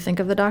know what you think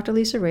of the Dr.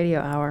 Lisa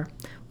Radio Hour.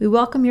 We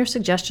welcome your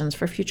suggestions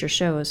for future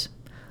shows.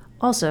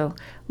 Also,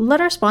 let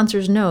our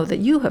sponsors know that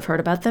you have heard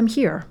about them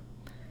here.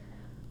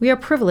 We are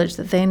privileged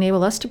that they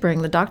enable us to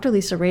bring the Dr.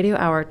 Lisa Radio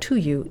Hour to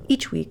you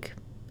each week.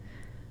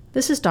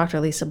 This is Dr.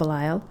 Lisa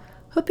Belisle,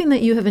 hoping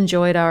that you have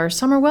enjoyed our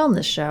Summer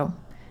Wellness Show.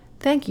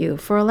 Thank you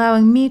for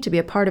allowing me to be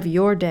a part of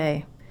your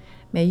day.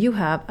 May you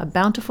have a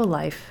bountiful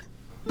life.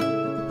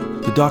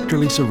 The Dr.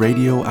 Lisa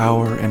Radio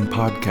Hour and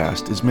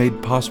Podcast is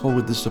made possible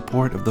with the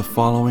support of the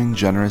following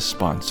generous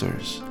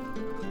sponsors: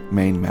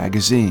 Maine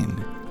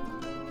Magazine,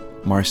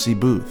 Marcy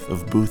Booth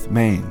of Booth,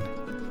 Maine,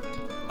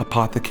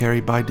 Apothecary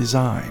by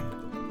Design,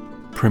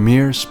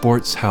 Premier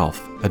Sports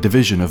Health, a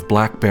division of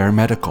Black Bear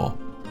Medical,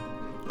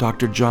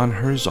 Dr. John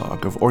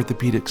Herzog of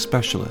Orthopedic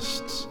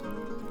Specialists,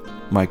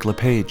 Mike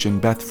LePage and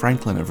Beth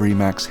Franklin of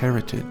Remax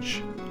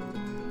Heritage,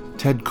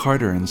 Ted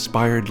Carter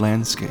Inspired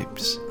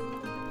Landscapes,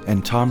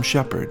 and Tom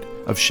Shepard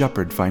of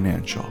Shepard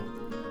Financial.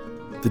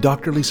 The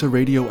Dr. Lisa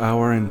Radio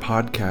Hour and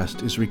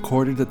Podcast is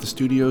recorded at the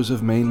studios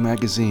of Maine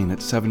Magazine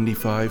at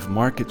 75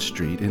 Market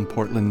Street in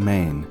Portland,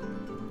 Maine.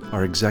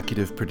 Our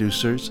executive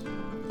producers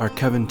are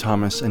Kevin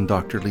Thomas and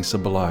Dr. Lisa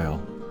Belisle.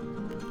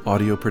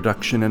 Audio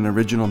production and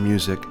original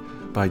music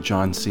by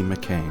John C.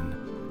 McCain.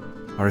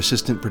 Our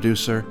assistant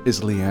producer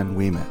is Leanne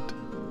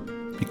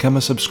Ouimet. Become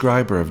a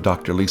subscriber of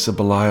Dr. Lisa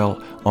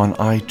Belisle on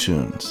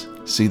iTunes.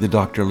 See the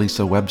Dr.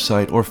 Lisa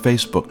website or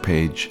Facebook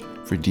page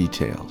for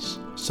details.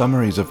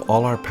 Summaries of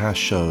all our past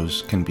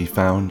shows can be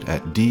found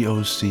at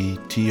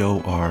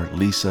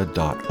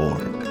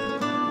doctorlisa.org.